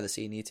 the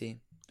senior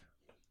team.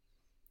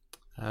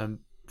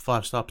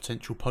 5-star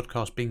potential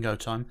podcast bingo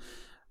time.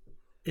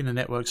 In a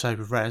network save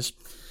with Raz,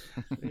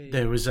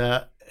 there was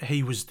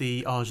he was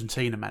the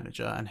Argentina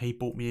manager, and he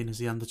brought me in as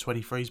the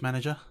under-23s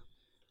manager.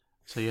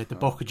 So you had the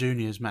Boca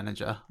Juniors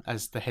manager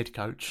as the head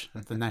coach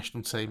of the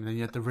national team, and then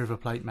you had the River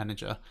Plate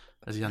manager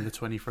as the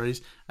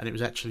under-23s, and it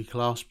was actually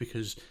class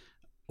because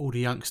all the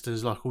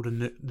youngsters, like all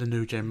the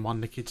new gen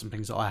wonder kids and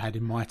things that I had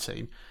in my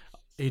team,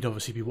 he'd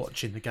obviously be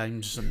watching the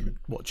games and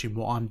watching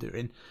what I'm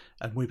doing,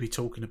 and we'd be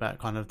talking about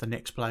kind of the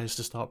next players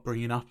to start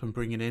bringing up and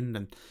bringing in.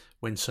 And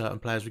when certain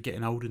players were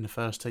getting old in the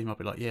first team, I'd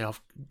be like,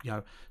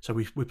 so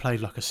we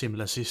played like a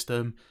similar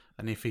system.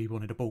 And if he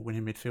wanted a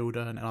ball-winning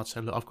midfielder, and I'd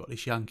say, look, I've got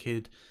this young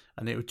kid,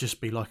 and it would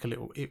just be like a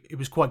little. It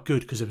was quite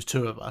good because there was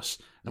two of us,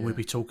 and we'd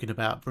be talking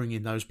about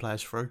bringing those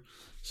players through.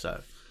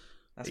 So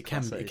it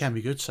can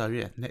be good. So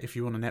yeah, if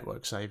you want a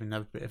network save and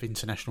have a bit of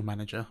international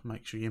manager,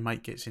 make sure your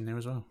mate gets in there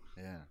as well.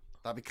 Yeah,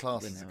 that'd be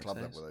class at club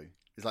level though.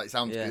 It's like, it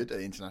sounds good at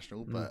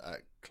international, but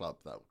at club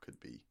that could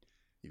be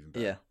even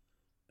better.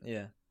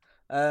 Yeah.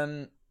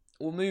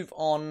 We'll move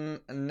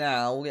on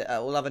now.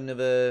 We'll have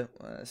another.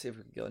 Let's see if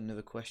we can get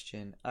another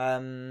question.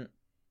 I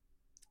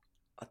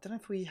don't know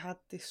if we had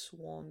this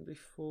one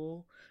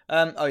before.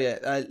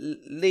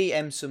 Lee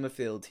M.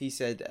 Summerfield. He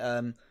said,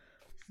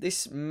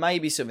 this may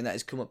be something that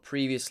has come up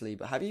previously,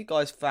 but have you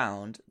guys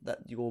found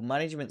that your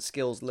management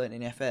skills learnt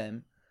in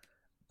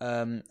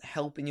FM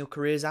help in your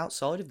careers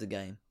outside of the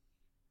game?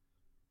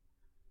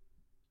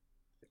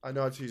 I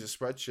know how to use a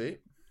spreadsheet.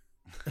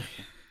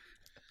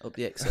 Up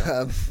the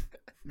Excel.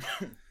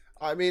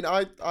 I mean,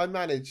 I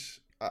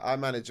manage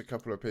a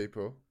couple of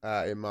people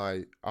in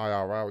my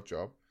IRL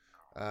job,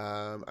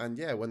 and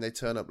yeah, when they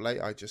turn up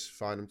late, I just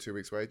fine them 2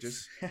 weeks'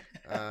 wages.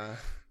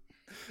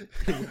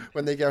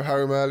 When they go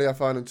home early, I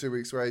fine them 2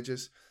 weeks'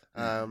 wages.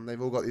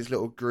 They've all got these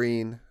little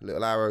green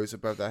little arrows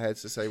above their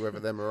heads to say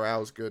whether their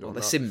morale's good or not.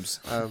 The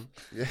Sims. Yeah,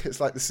 it's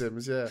like The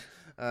Sims. Yeah.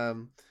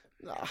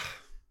 Nah,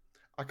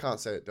 I can't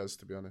say it does,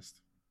 to be honest.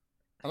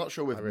 I'm not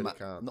sure with I really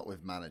can't. not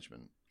with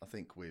management. I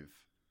think with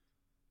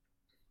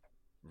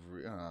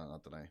I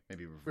don't know,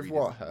 maybe with With reading.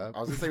 what, Herb?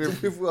 I was going to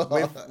say With what?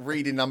 with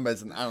reading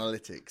numbers and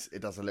analytics,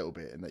 it does a little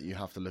bit in that you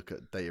have to look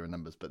at data and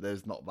numbers, but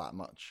there's not that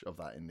much of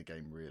that in the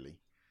game really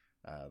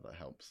that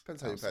helps.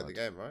 Depends how you play the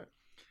game, right?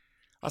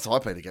 That's how I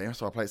play the game.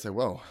 That's why I play it so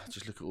well.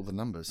 Just look at all the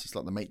numbers. It's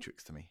like the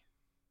Matrix to me.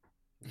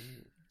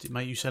 Did it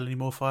make you sell any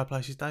more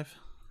fireplaces, Dave?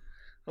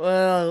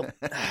 Well,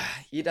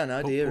 you don't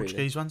know, do you?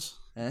 Portuguese ones?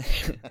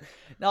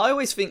 No, I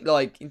always think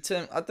like in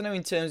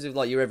terms of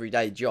like your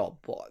everyday job,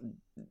 but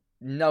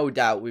no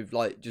doubt with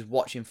like just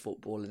watching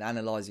football and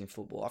analysing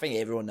football. I think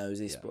everyone knows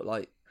this, but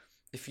like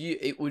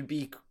it would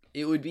be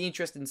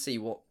interesting to see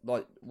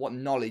what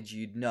knowledge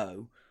you'd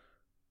know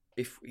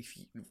if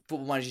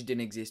Football Manager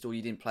didn't exist or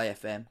you didn't play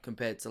FM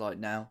compared to like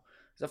now.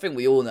 Because I think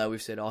we all know,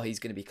 we've said, oh, he's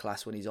going to be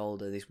class when he's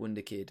older, this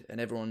wonder kid,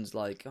 and everyone's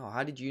like, oh,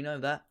 how did you know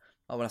that?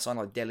 Oh, when I signed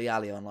like Dele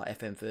Alli on like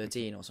FM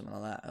 13 or something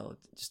like that, or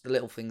just the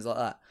little things like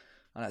that.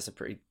 And that's a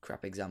pretty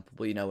crap example,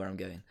 but you know where I'm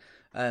going.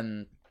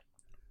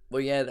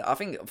 Well, yeah, I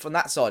think from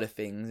that side of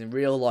things, in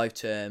real life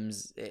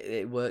terms,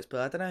 it works. But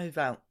I don't know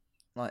about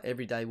like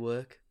everyday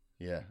work.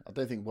 Yeah, I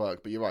don't think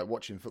work, but you're right.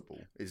 Watching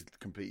football is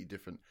completely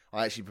different.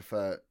 I actually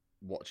prefer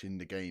watching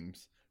the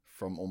games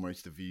from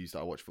almost the views that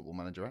I watch Football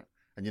Manager at.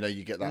 And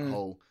you get that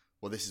whole,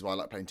 well, this is why I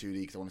like playing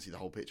 2D because I want to see the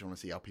whole picture. I want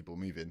to see how people are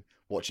moving.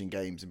 Watching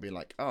games and being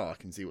like, oh, I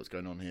can see what's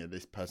going on here.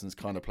 This person's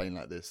kind of playing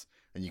like this,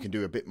 and you can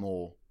do a bit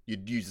more.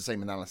 You'd use the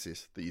same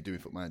analysis that you do in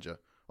Football Manager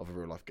of a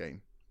real life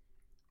game.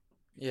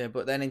 Yeah,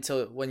 but then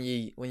until when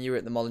you're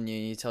at the Molyneux,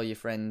 you tell your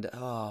friend,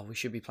 "Oh, we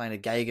should be playing a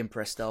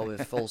Gegenpress style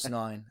with false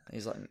nine."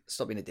 He's like,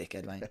 "Stop being a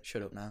dickhead, mate.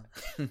 Shut up now."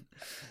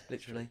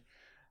 Literally.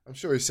 I'm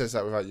sure he says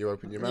that without you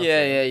opening your mouth.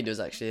 Yeah, he does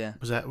actually. Yeah.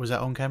 Was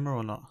that on camera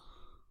or not?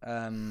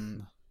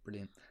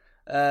 Brilliant.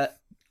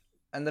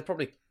 And they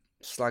probably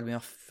slag me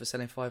off for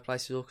selling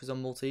fireplaces or because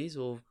I'm Maltese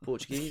or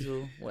Portuguese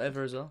or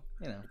whatever as well.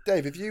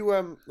 Dave, if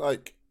you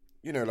like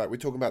we're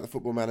talking about the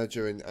Football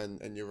Manager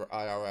and your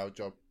IRL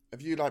job,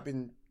 have you like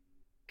been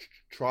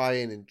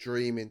trying and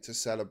dreaming to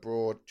sell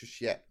abroad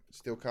just yet?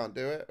 Still can't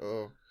do it,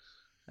 or?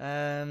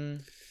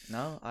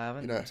 No, I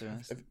haven't. To be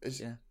honest.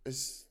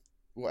 Is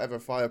whatever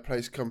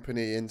fireplace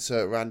company,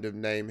 insert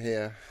random name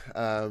here,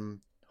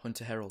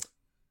 Hunter Herald.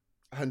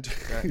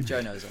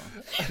 Joe knows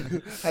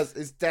on.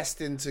 is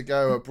destined to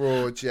go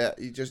abroad yet?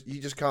 You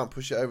just can't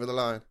push it over the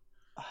line.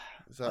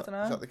 Is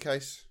that the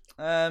case?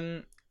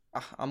 I'm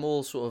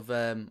all sort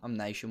of I'm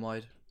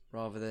nationwide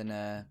rather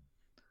than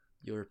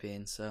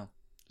European, so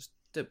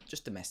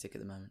just domestic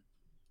at the moment.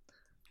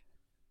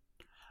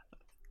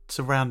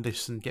 To round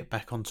this and get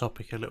back on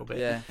topic a little bit,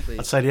 yeah, please.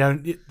 I'd say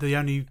the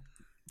only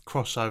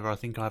crossover I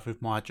think I have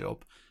with my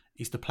job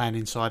is the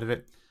planning side of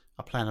it.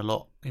 I plan a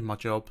lot in my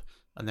job,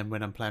 and then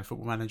when I'm playing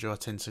Football Manager, I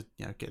tend to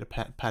get a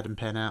pad and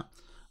pen out,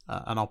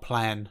 and I'll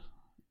plan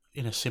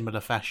in a similar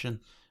fashion.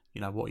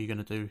 What are you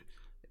going to do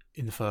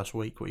in the first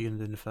week? What are you going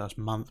to do in the first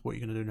month? What are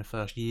you going to do in the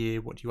first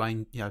year? What do you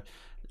aim?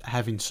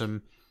 Having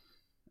some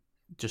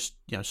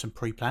some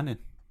pre-planning.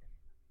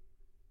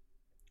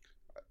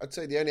 I'd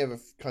say the only other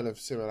kind of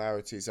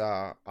similarities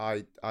are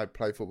I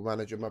play Football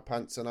Manager in my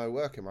pants and I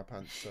work in my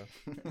pants. So.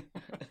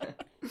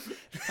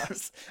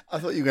 I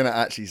thought you were going to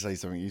actually say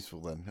something useful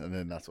then, and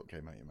then that's what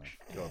came out of your mouth.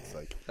 God's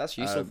sake. That's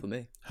useful for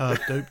me. Herb,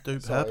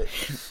 doop, herb.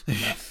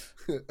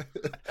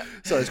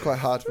 Sorry, it's quite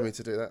hard for me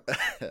to do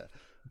that.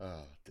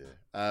 Oh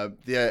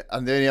dear.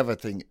 And the only other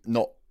thing,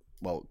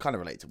 kind of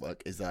related to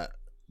work, is that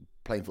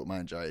playing Football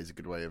Manager is a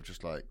good way of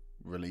just like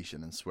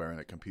releasing and swearing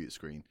at a computer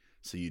screen,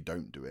 so you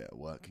don't do it at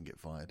work and get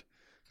fired.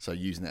 So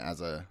using it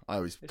as I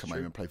always come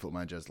home and play Football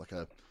Manager as like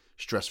a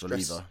stress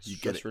reliever. You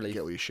get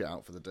all your shit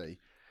out for the day.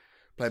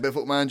 Play a bit of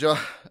Football Manager.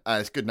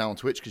 It's good now on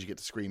Twitch because you get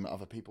to scream at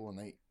other people and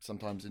they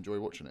sometimes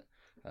enjoy watching it.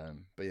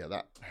 But yeah,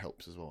 that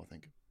helps as well, I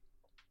think.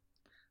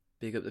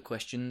 Big up the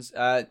questions.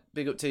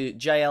 Big up to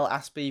JL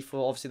Aspie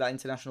for obviously that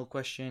international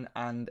question,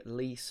 and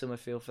Lee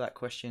Summerfield for that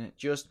question.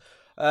 Just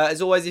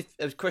as always, if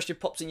a question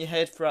pops in your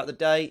head throughout the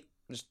day,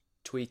 just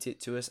tweet it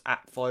to us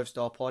at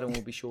 5StarPod, and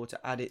we'll be sure to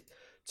add it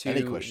to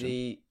any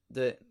question.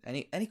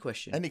 Any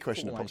question. Any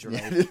question that pops in your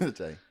head at the end of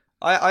the day.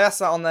 I asked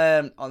that on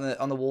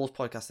the Walls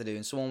podcast I do,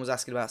 and someone was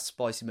asking about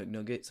spicy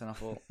McNuggets, and I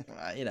thought,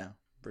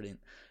 brilliant.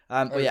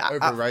 But yeah,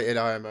 overrated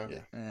IMO.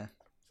 Yeah.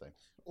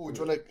 Oh,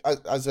 do you want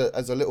to,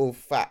 as a little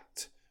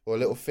fact or a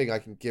little thing I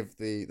can give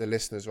the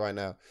listeners right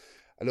now,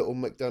 a little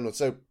McDonald's.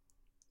 So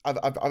I've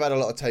had a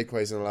lot of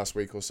takeaways in the last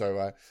week or so.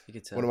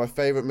 One of my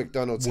favourite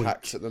McDonald's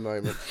hacks at the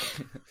moment.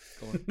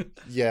 Go on.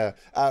 Yeah,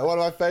 one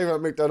of my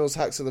favourite McDonald's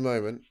hacks at the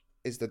moment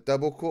is the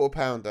double quarter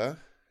pounder,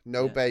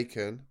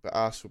 bacon, but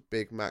ask for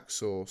Big Mac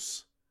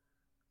sauce.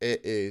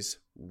 It is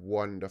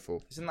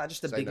wonderful. Isn't that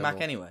just a Big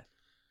Mac anyway?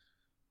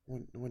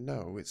 Well,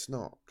 no, it's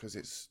not,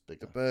 because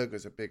the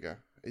burgers are bigger.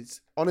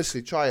 It's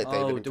honestly, try it,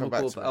 David, and come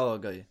back to me. Oh, I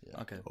got you.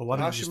 Yeah. Okay. Well, why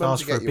don't you just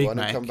ask for a Big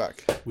Mac come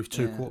back with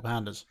 2 quarter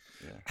pounders?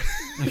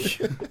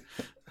 Yeah.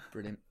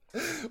 Brilliant.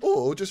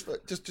 Or just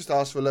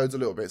ask for loads of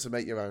little bits and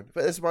make your own.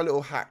 But it's my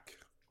little hack.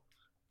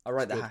 I'll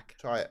write the Good. hack.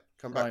 Try it.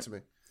 Come back Right. to me.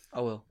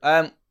 I will.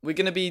 We're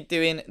going to be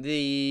doing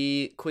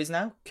the quiz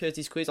now.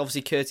 Curtis quiz.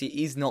 Obviously, Curtis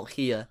is not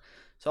here,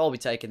 so I'll be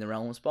taking the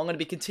realms. But I'm going to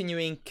be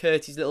continuing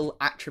Curtis' little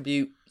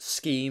attribute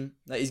scheme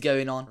that is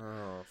going on.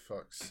 Oh,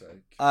 fuck's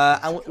sake.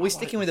 And we're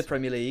sticking with the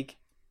Premier League.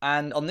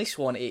 And on this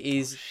one, it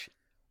is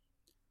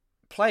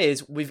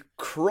players with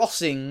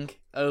crossing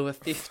over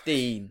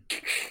 15.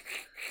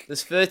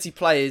 There's 30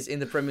 players in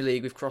the Premier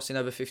League with crossing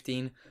over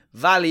 15,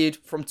 valued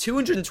from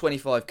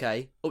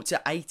 225k up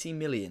to 80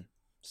 million.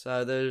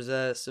 So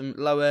there's some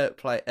lower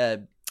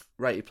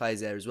rated players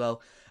there as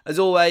well. As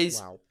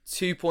always,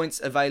 2 points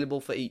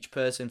available for each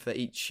person for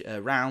each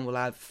round. We'll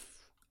have,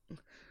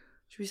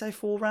 should we say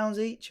 4 rounds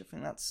each? I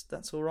think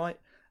that's all right.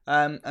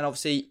 And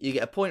obviously you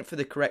get a point for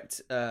the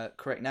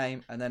correct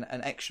name, and then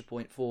an extra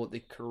point for the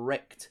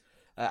correct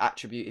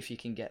attribute if you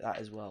can get that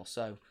as well.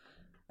 So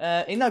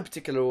in no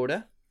particular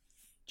order,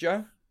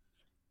 Joe,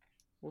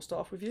 we'll start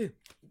off with you.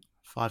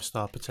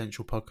 5-star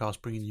potential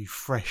podcast bringing you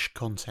fresh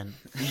content.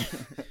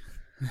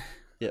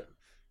 Yep.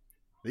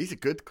 These are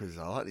good quizzes.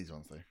 I like these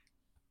ones though.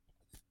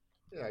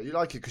 Yeah, you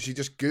like it because you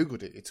just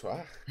Googled it, you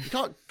twat. You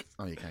can't.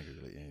 Oh, you can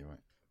Google it. Yeah, you're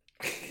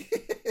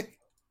right.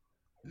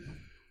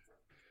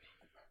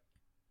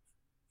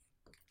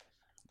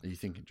 Are you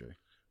thinking, Joe?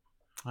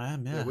 I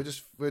am, yeah. Yeah,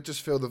 we'll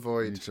just fill the You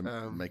void. need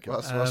to make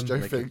whilst Joe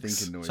make a thinks.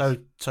 thinking noise.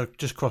 So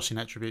just crossing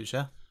attributes,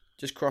 yeah?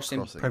 Just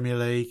crossing. Premier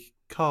League,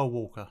 Kyle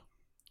Walker.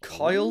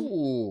 Kyle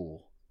Ooh.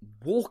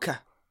 Walker.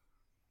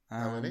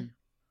 How many?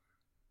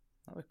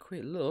 Have a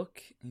quick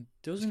look. He It's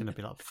doesn't. going to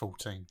be like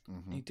 14.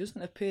 Mhm. He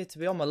doesn't appear to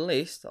be on my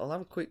list. I'll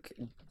have a quick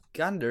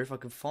gander if I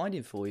can find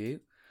him for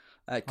you.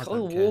 Kyle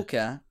don't care.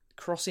 Walker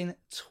crossing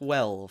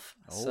 12,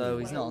 so Oh,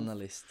 he's not wow. on the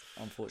list,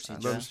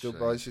 unfortunately. Mum That's Joe. still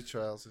buys your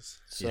trousers.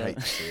 You hate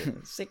to see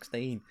it.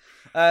 16.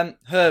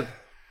 Herb.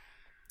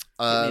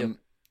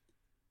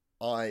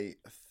 I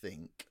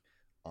think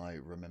I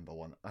remember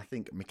one. I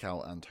think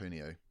Mikel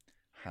Antonio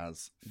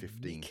has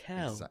 15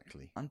 Mikel?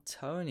 exactly.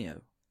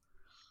 Antonio.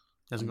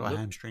 Hasn't I'm got a look-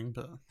 hamstring,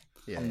 but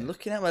Yeah. I'm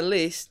looking at my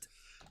list,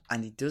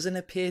 and he doesn't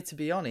appear to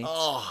be on it.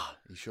 Oh,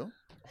 you sure?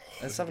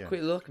 Let's have a yeah.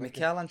 quick look.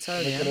 Mikel Make an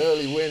Antonio.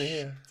 early win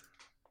here.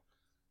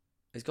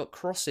 He's got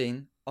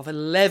crossing of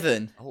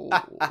 11. Oh.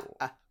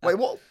 Wait,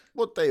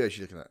 what day is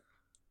she looking at?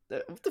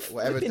 The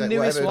Whatever, flipping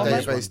newest whatever one,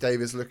 mate. database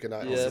Dave is looking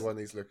at Yeah. is the one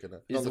he's looking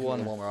at. He's Not the looking at one.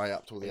 the one where I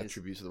upped all the Yes.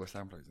 attributes of the West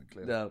Ham players. And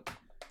clearly. No.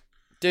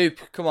 Dupe,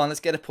 come on, let's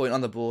get a point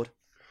on the board.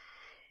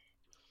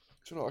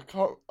 Do you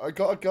know, I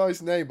got a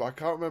guy's name, but I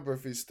can't remember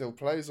if he still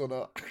plays or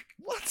not.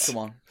 What? Come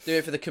on, do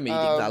it for the comedic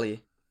Um, value.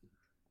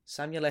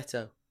 Samuel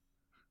Eto'o.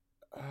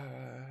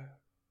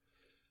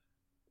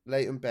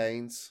 Leighton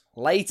Baines.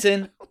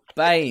 Leighton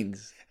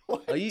Baines. Why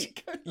Are did you?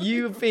 go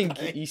You with think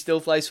Baines? he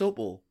still plays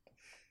football?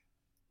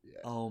 Yeah.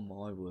 Oh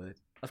my word!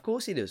 Of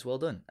course he does. Well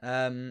done.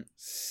 I'm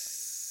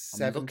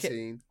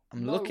 17.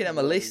 looking at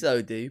my list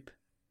though, Dupe.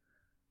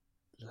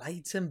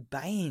 Leighton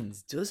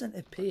Baines doesn't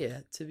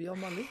appear to be on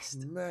my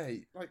list.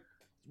 Mate, like,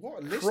 what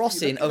a list are you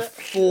Crossing looking of at?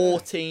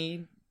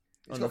 14.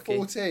 He's got Unlucky.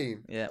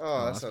 14. Yeah. Oh,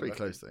 Oh, that's that's pretty unlucky.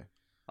 close though.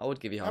 I would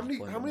give you half How many a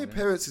point. how on many that.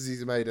 appearances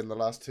he's made in the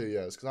last 2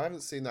 years? Because I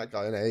haven't seen that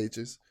guy in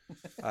ages.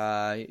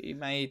 He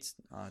made.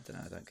 I don't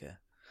know. I don't care.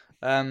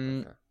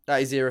 Okay.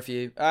 That is 0 for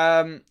you.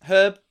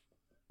 Herb,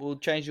 we'll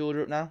change the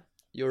order up now.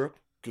 You're up.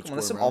 Good Come on,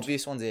 there's some scoring round.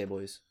 obvious ones here,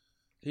 boys.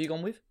 Who you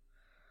gone with?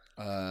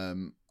 I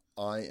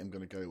am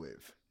going to go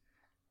with.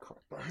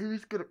 But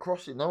who's good at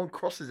crossing? No one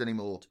crosses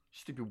anymore.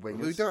 Stupid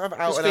wingers. We don't have I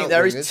out just and think out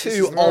there wingers. is This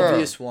two is-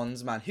 obvious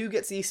ones, man. Who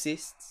gets the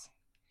assists?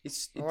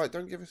 It's All right,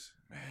 don't give us.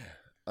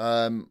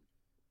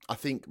 I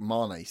think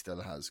Mane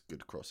still has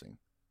good crossing.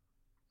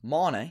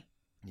 Mane.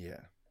 Yeah.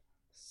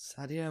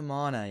 Sadio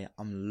Mane.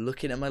 I'm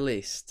looking at my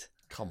list.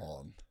 Come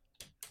on.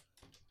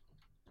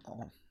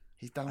 Oh,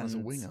 He's down as a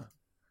And- winger.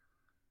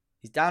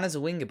 he's down as a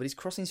winger, but his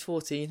crossing's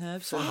 14,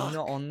 Herb, so he's Fuck.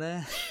 not on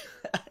there.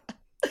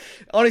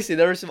 Honestly,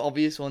 there are some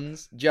obvious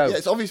ones. Joe. Yeah,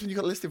 it's obvious when you've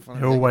got a list in front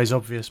they're of you. always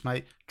obvious,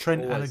 mate.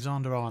 Trent Always.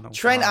 Alexander-Arnold.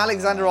 Trent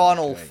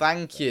Alexander-Arnold. okay.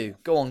 Thank you.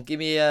 Go on, give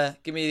me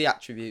the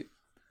attribute.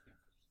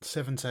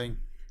 17.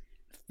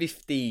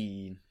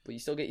 15, but you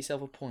still get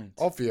yourself a point.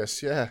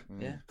 Obvious, yeah.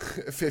 Yeah,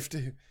 50.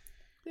 yeah,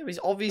 but he's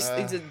obvious.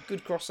 He's a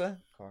good crosser.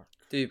 Fuck.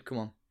 Dude, come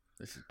on.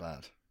 This is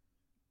bad.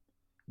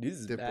 This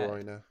is De bad.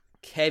 Bruyne.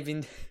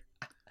 Kevin.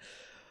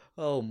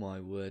 Oh my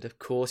word! Of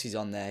course he's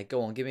on there.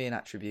 Go on, give me an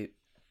attribute.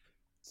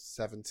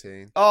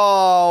 17.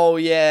 Oh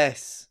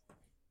yes,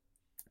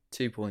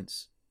 2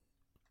 points.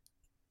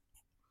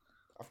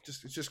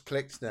 It just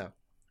clicked now.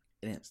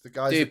 Yeah. It's the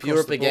guys Dude, who you're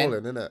cross up the again. ball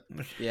in, isn't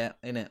it? Yeah,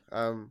 in it.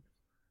 I'm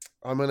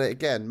on it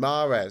again.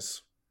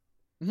 Mahrez.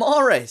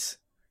 Mahrez,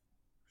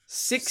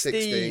 16.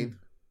 16.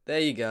 There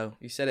you go.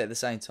 You said it at the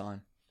same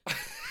time.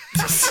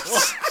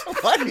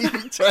 Why did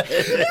you try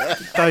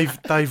it?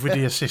 Dave with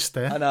the assist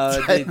there. I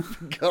know. I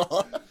did.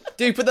 God.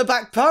 Dude, put the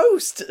back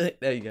post.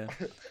 There you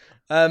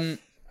go.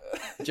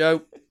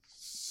 Joe.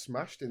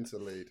 Smashed into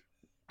the lead.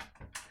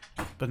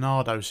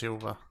 Bernardo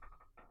Silva.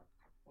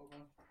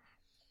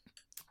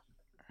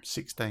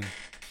 16.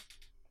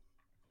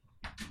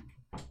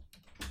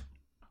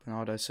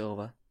 Bernardo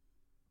Silva.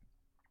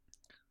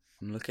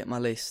 I'm looking at my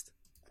list.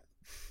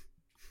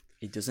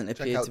 He doesn't Check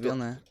appear out to be on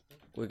there.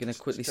 We're going to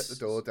quickly... Check the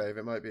door, Dave.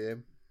 It might be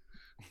him.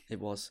 It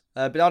was.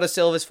 Bernardo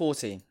Silva's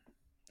 14,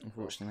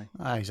 unfortunately.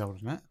 He's older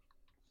than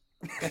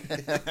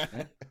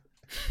that.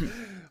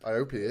 I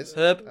hope he is.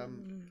 Herb?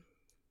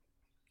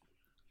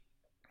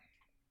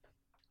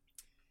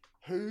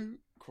 Who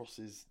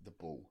crosses the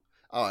ball?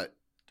 All right.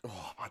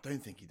 Oh, I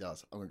don't think he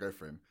does. I'm going to go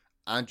for him.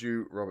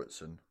 Andrew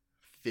Robertson,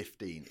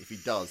 15. If he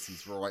does,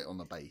 he's right on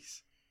the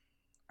base.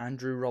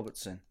 Andrew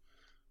Robertson.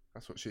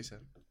 That's what she said.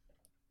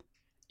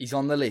 He's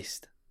on the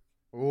list.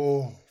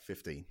 Oh,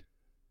 15.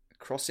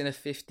 Crossing a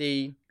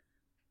 15.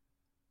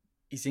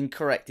 He's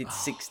incorrect. It's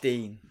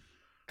 16.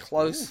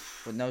 Close,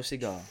 but no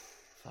cigar.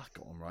 I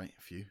got on right.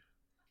 A few.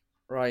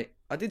 Right.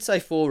 I did say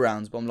 4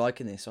 rounds, but I'm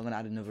liking this, so I'm going to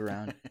add another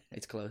round.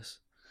 It's close.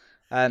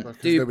 because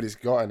Dupe, nobody's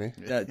got any.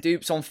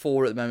 Dupe's on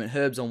 4 at the moment.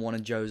 Herb's on 1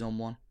 and Joe's on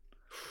 1.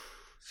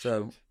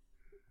 So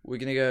we're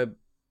going to go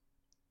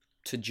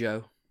to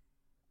Joe.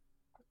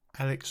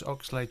 Alex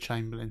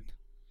Oxlade-Chamberlain,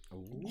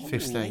 Ooh.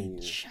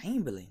 15.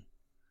 Chamberlain.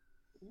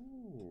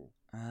 Ooh.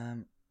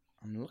 I'm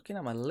looking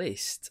at my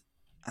list,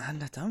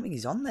 and I don't think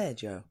he's on there,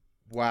 Joe.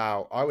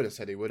 Wow, I would have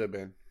said he would have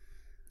been.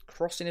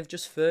 Crossing of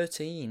just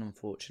 13,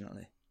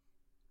 unfortunately.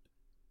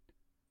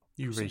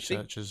 You Some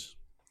researchers.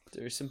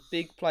 There are some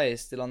big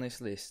players still on this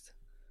list.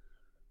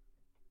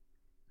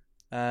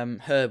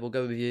 Herb, we'll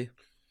go with you.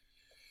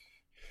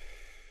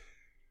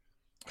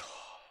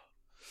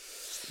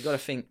 You got to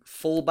think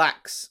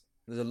fullbacks.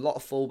 There's a lot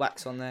of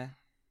fullbacks on there.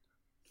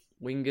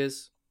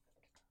 Wingers.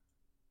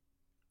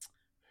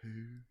 Who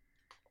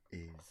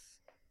is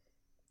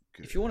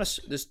good? If you want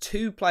to, there's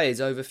 2 players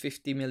over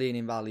 50 million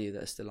in value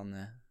that are still on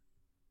there.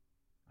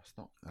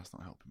 That's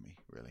not helping me,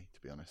 really,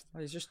 to be honest.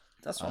 Well,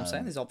 that's what I'm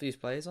saying. There's obvious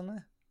players on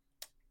there.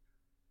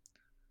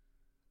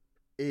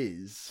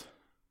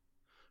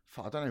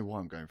 I don't know why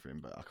I'm going for him,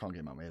 but I can't get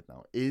him out of my head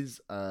now.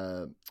 Is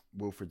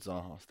Wilfred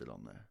Zaha still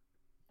on there?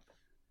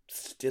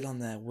 Still on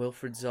there,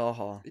 Wilfred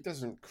Zaha. He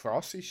doesn't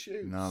cross, he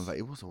shoots. No, but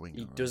he was a winger.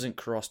 He right? doesn't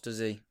cross, does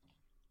he?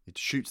 It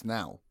shoots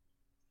now.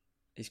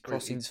 His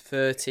crossing's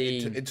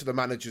 13. Into the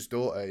manager's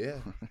daughter,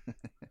 yeah.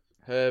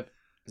 Herb,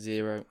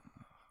 0.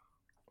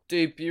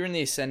 Dude, you're in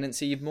the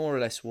ascendancy. You've more or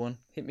less won.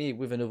 Hit me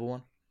with another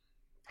one.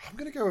 I'm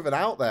going to go with an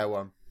out there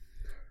one.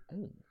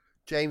 Ooh.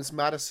 James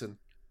Madison,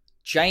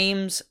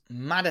 James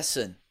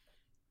Madison.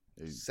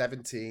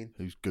 17.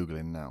 Who's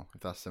Googling now?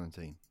 If that's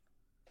 17.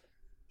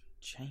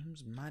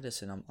 James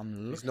Madison. I'm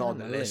looking He's not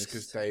on at the my list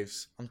because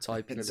Dave's... I'm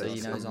typing It's so you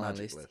on know he's the on the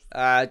magic list.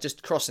 list.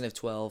 Just crossing of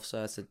 12,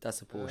 so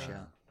that's a poor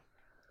shout.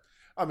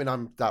 I mean,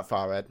 I'm that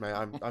far ahead, mate.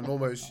 I'm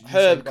almost...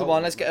 Herb, Usain come Bolt.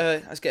 on, let's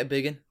get a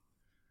big one.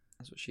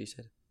 That's what she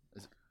said.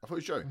 I thought it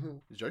was Joe. Is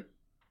it Joe? Did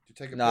you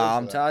take a No,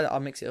 pill for that?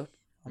 I'll mix it up.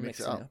 I'm Mix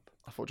mixing it it up. up.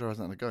 I thought Joe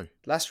hasn't had a go.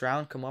 Last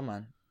round, come on,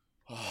 man.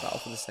 Battle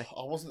for the second.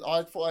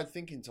 I thought I had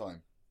thinking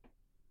time.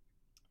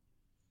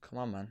 Come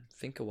on, man.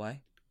 Think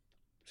away.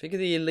 Think of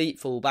the elite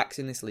fullbacks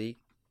in this league.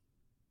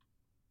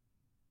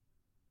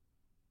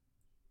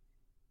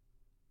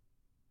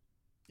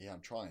 Yeah,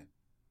 I'm trying.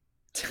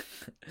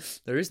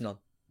 There is none.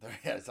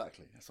 Yeah,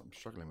 exactly. That's what I'm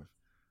struggling with.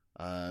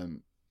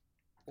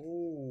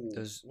 Ooh,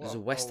 There's what? a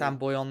West Ham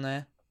boy on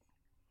there.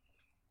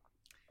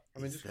 I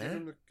mean, Is just there?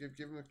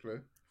 give him a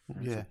clue.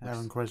 Yeah,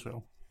 Aaron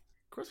Creswell.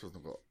 Cresswell's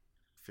not got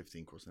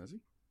 15 crossing, has he?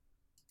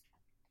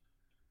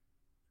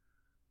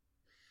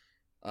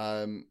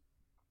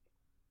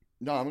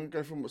 No, I'm going to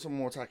go for some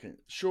more attacking.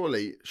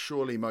 Surely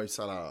Mo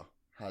Salah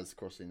has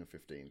crossing of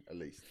 15, at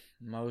least.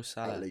 Mo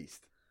Salah. At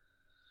least.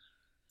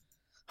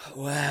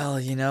 Well,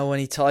 you know, when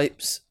he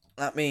types,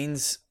 that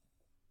means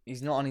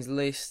he's not on his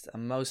list,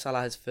 and Mo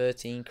Salah has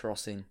 13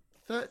 crossing.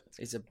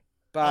 It's a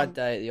bad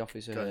day at the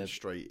office. Going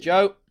straight in.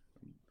 Joe,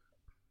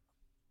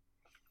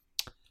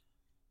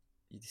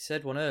 you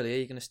said one earlier.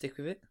 You're going to stick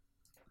with it?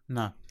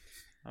 No.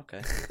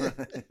 Okay.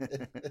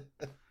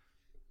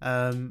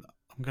 I'm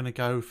going to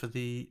go for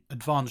the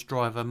advanced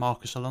driver,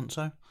 Marcus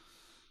Alonso.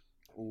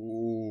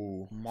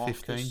 Ooh.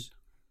 Marcus 15.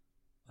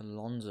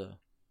 Alonso.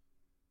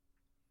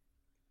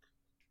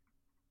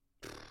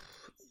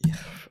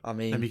 I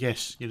mean, Let me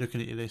guess. You're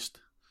looking at your list.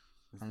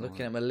 I'm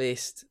looking at my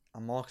list,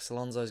 and Marcus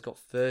Alonso's got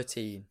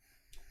 13.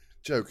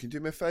 Joe, can you do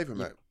me a favour,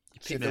 mate?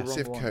 See picked the wrong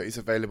if one. Curtie's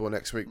available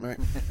next week, mate.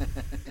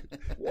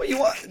 What you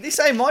want? This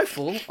ain't my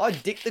fault. I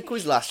dicked the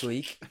quiz last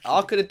week.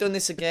 I could have done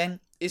this again.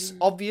 It's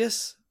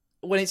obvious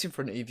when it's in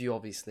front of you,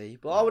 obviously,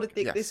 but I would have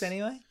dicked this Yes.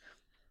 anyway.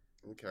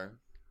 Okay.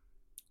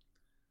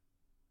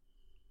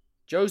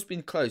 Joe's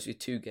been close with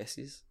 2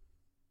 guesses.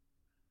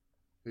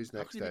 Who's How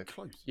next, can you be Dave?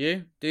 close?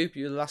 You, Dupe,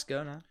 you're the last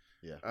go now.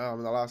 Yeah.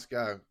 I'm the last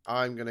go.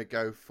 I'm going to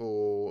go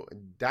for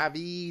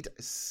David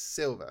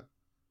Silva.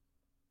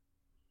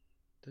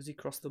 Does he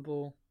cross the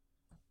ball?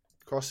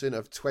 Crossing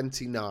of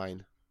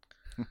 29.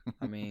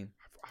 I mean,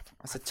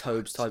 that's a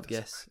Tobes type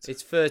guess.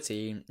 It's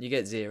 13. You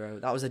get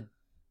 0. That was a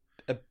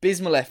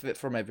abysmal effort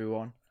from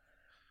everyone.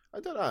 I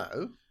don't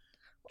know.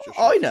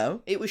 I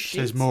know. It was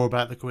shit. Says more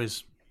about the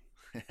quiz.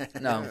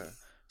 No. Yeah.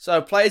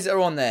 So, players that are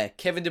on there.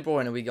 Kevin De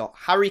Bruyne, we got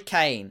Harry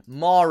Kane,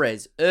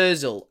 Mahrez,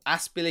 Ozil,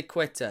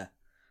 Aspilicueta,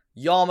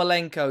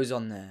 Yarmolenko's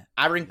on there.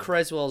 Aaron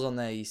Creswell's on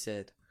there, he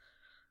said.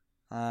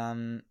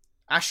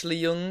 Ashley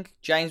Young,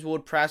 James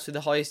Ward-Prowse for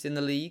the highest in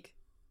the league.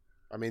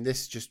 I mean,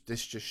 this just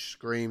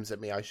screams at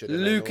me. I should have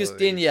Lucas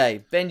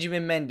Digne,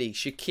 Benjamin Mendy,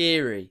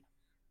 Shaqiri,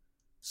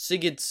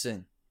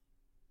 Sigurdsson,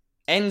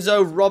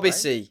 Enzo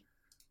Robisi.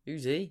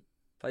 Who's he?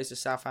 Plays for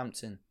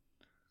Southampton.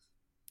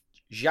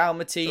 João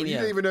Matinho. So you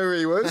didn't even know who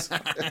he was?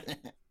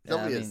 It's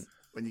obvious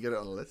when you get it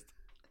on the list.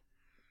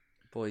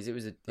 Boys, it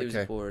was a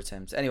poor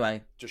attempt.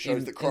 Anyway, Just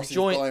shows that Cross is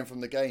flying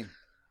from the game.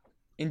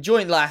 In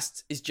joint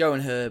last is Joe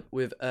and Herb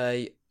with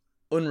a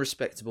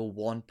unrespectable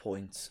 1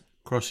 point.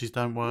 Crosses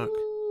don't work.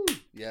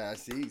 Yeah,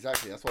 see,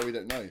 exactly. That's why we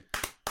don't know.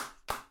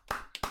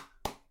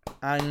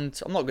 And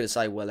I'm not going to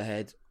say well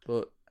ahead,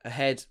 but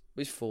ahead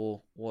with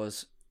 4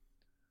 was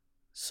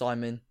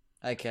Simon,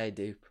 aka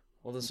Dupe.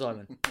 Well done,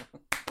 Simon.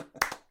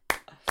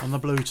 On the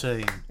blue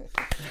team.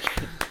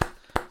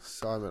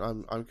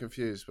 Simon, I'm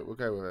confused, but we'll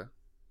go with it.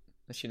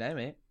 That's your name,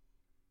 mate.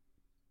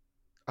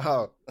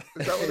 Oh,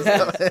 is that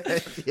what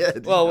it's Yeah.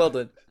 Well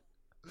done.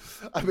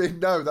 I mean,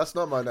 no, that's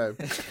not my name.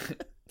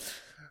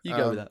 You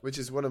go with that. Which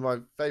is one of my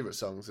favourite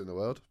songs in the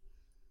world.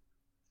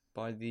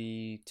 By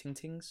the Ting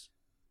Tings.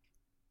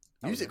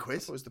 Music I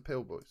quiz. thought it was the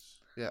Pill Boys.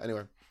 Yeah,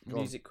 anyway. Go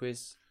Music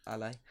quiz,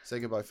 LA. Say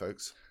goodbye,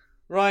 folks.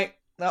 Right,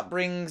 that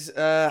brings, it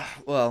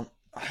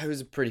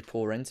was a pretty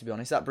poor end, to be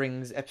honest. That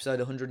brings episode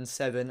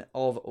 107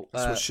 of...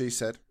 That's what she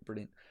said.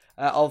 Brilliant.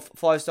 Of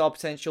 5-Star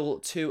Potential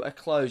to a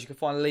close. You can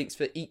find links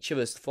for each of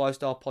us, the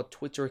 5-Star Pod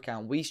Twitter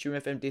account,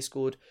 WeStreamFM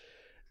Discord,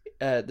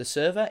 the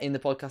server in the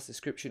podcast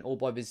description, or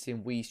by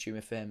visiting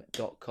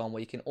WeStreamFM.com, where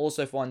you can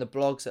also find the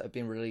blogs that have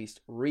been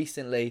released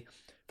recently.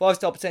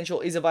 5-Star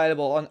Potential is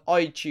available on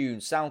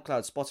iTunes,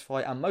 SoundCloud,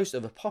 Spotify, and most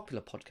other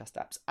popular podcast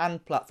apps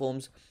and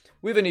platforms,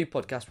 with a new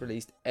podcast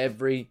released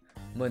every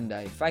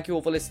Monday. Thank you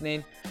all for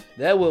listening.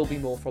 There will be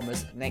more from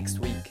us next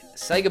week.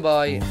 Say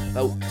goodbye,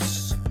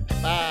 folks.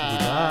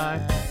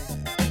 Bye. Goodbye.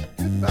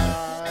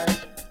 Goodbye.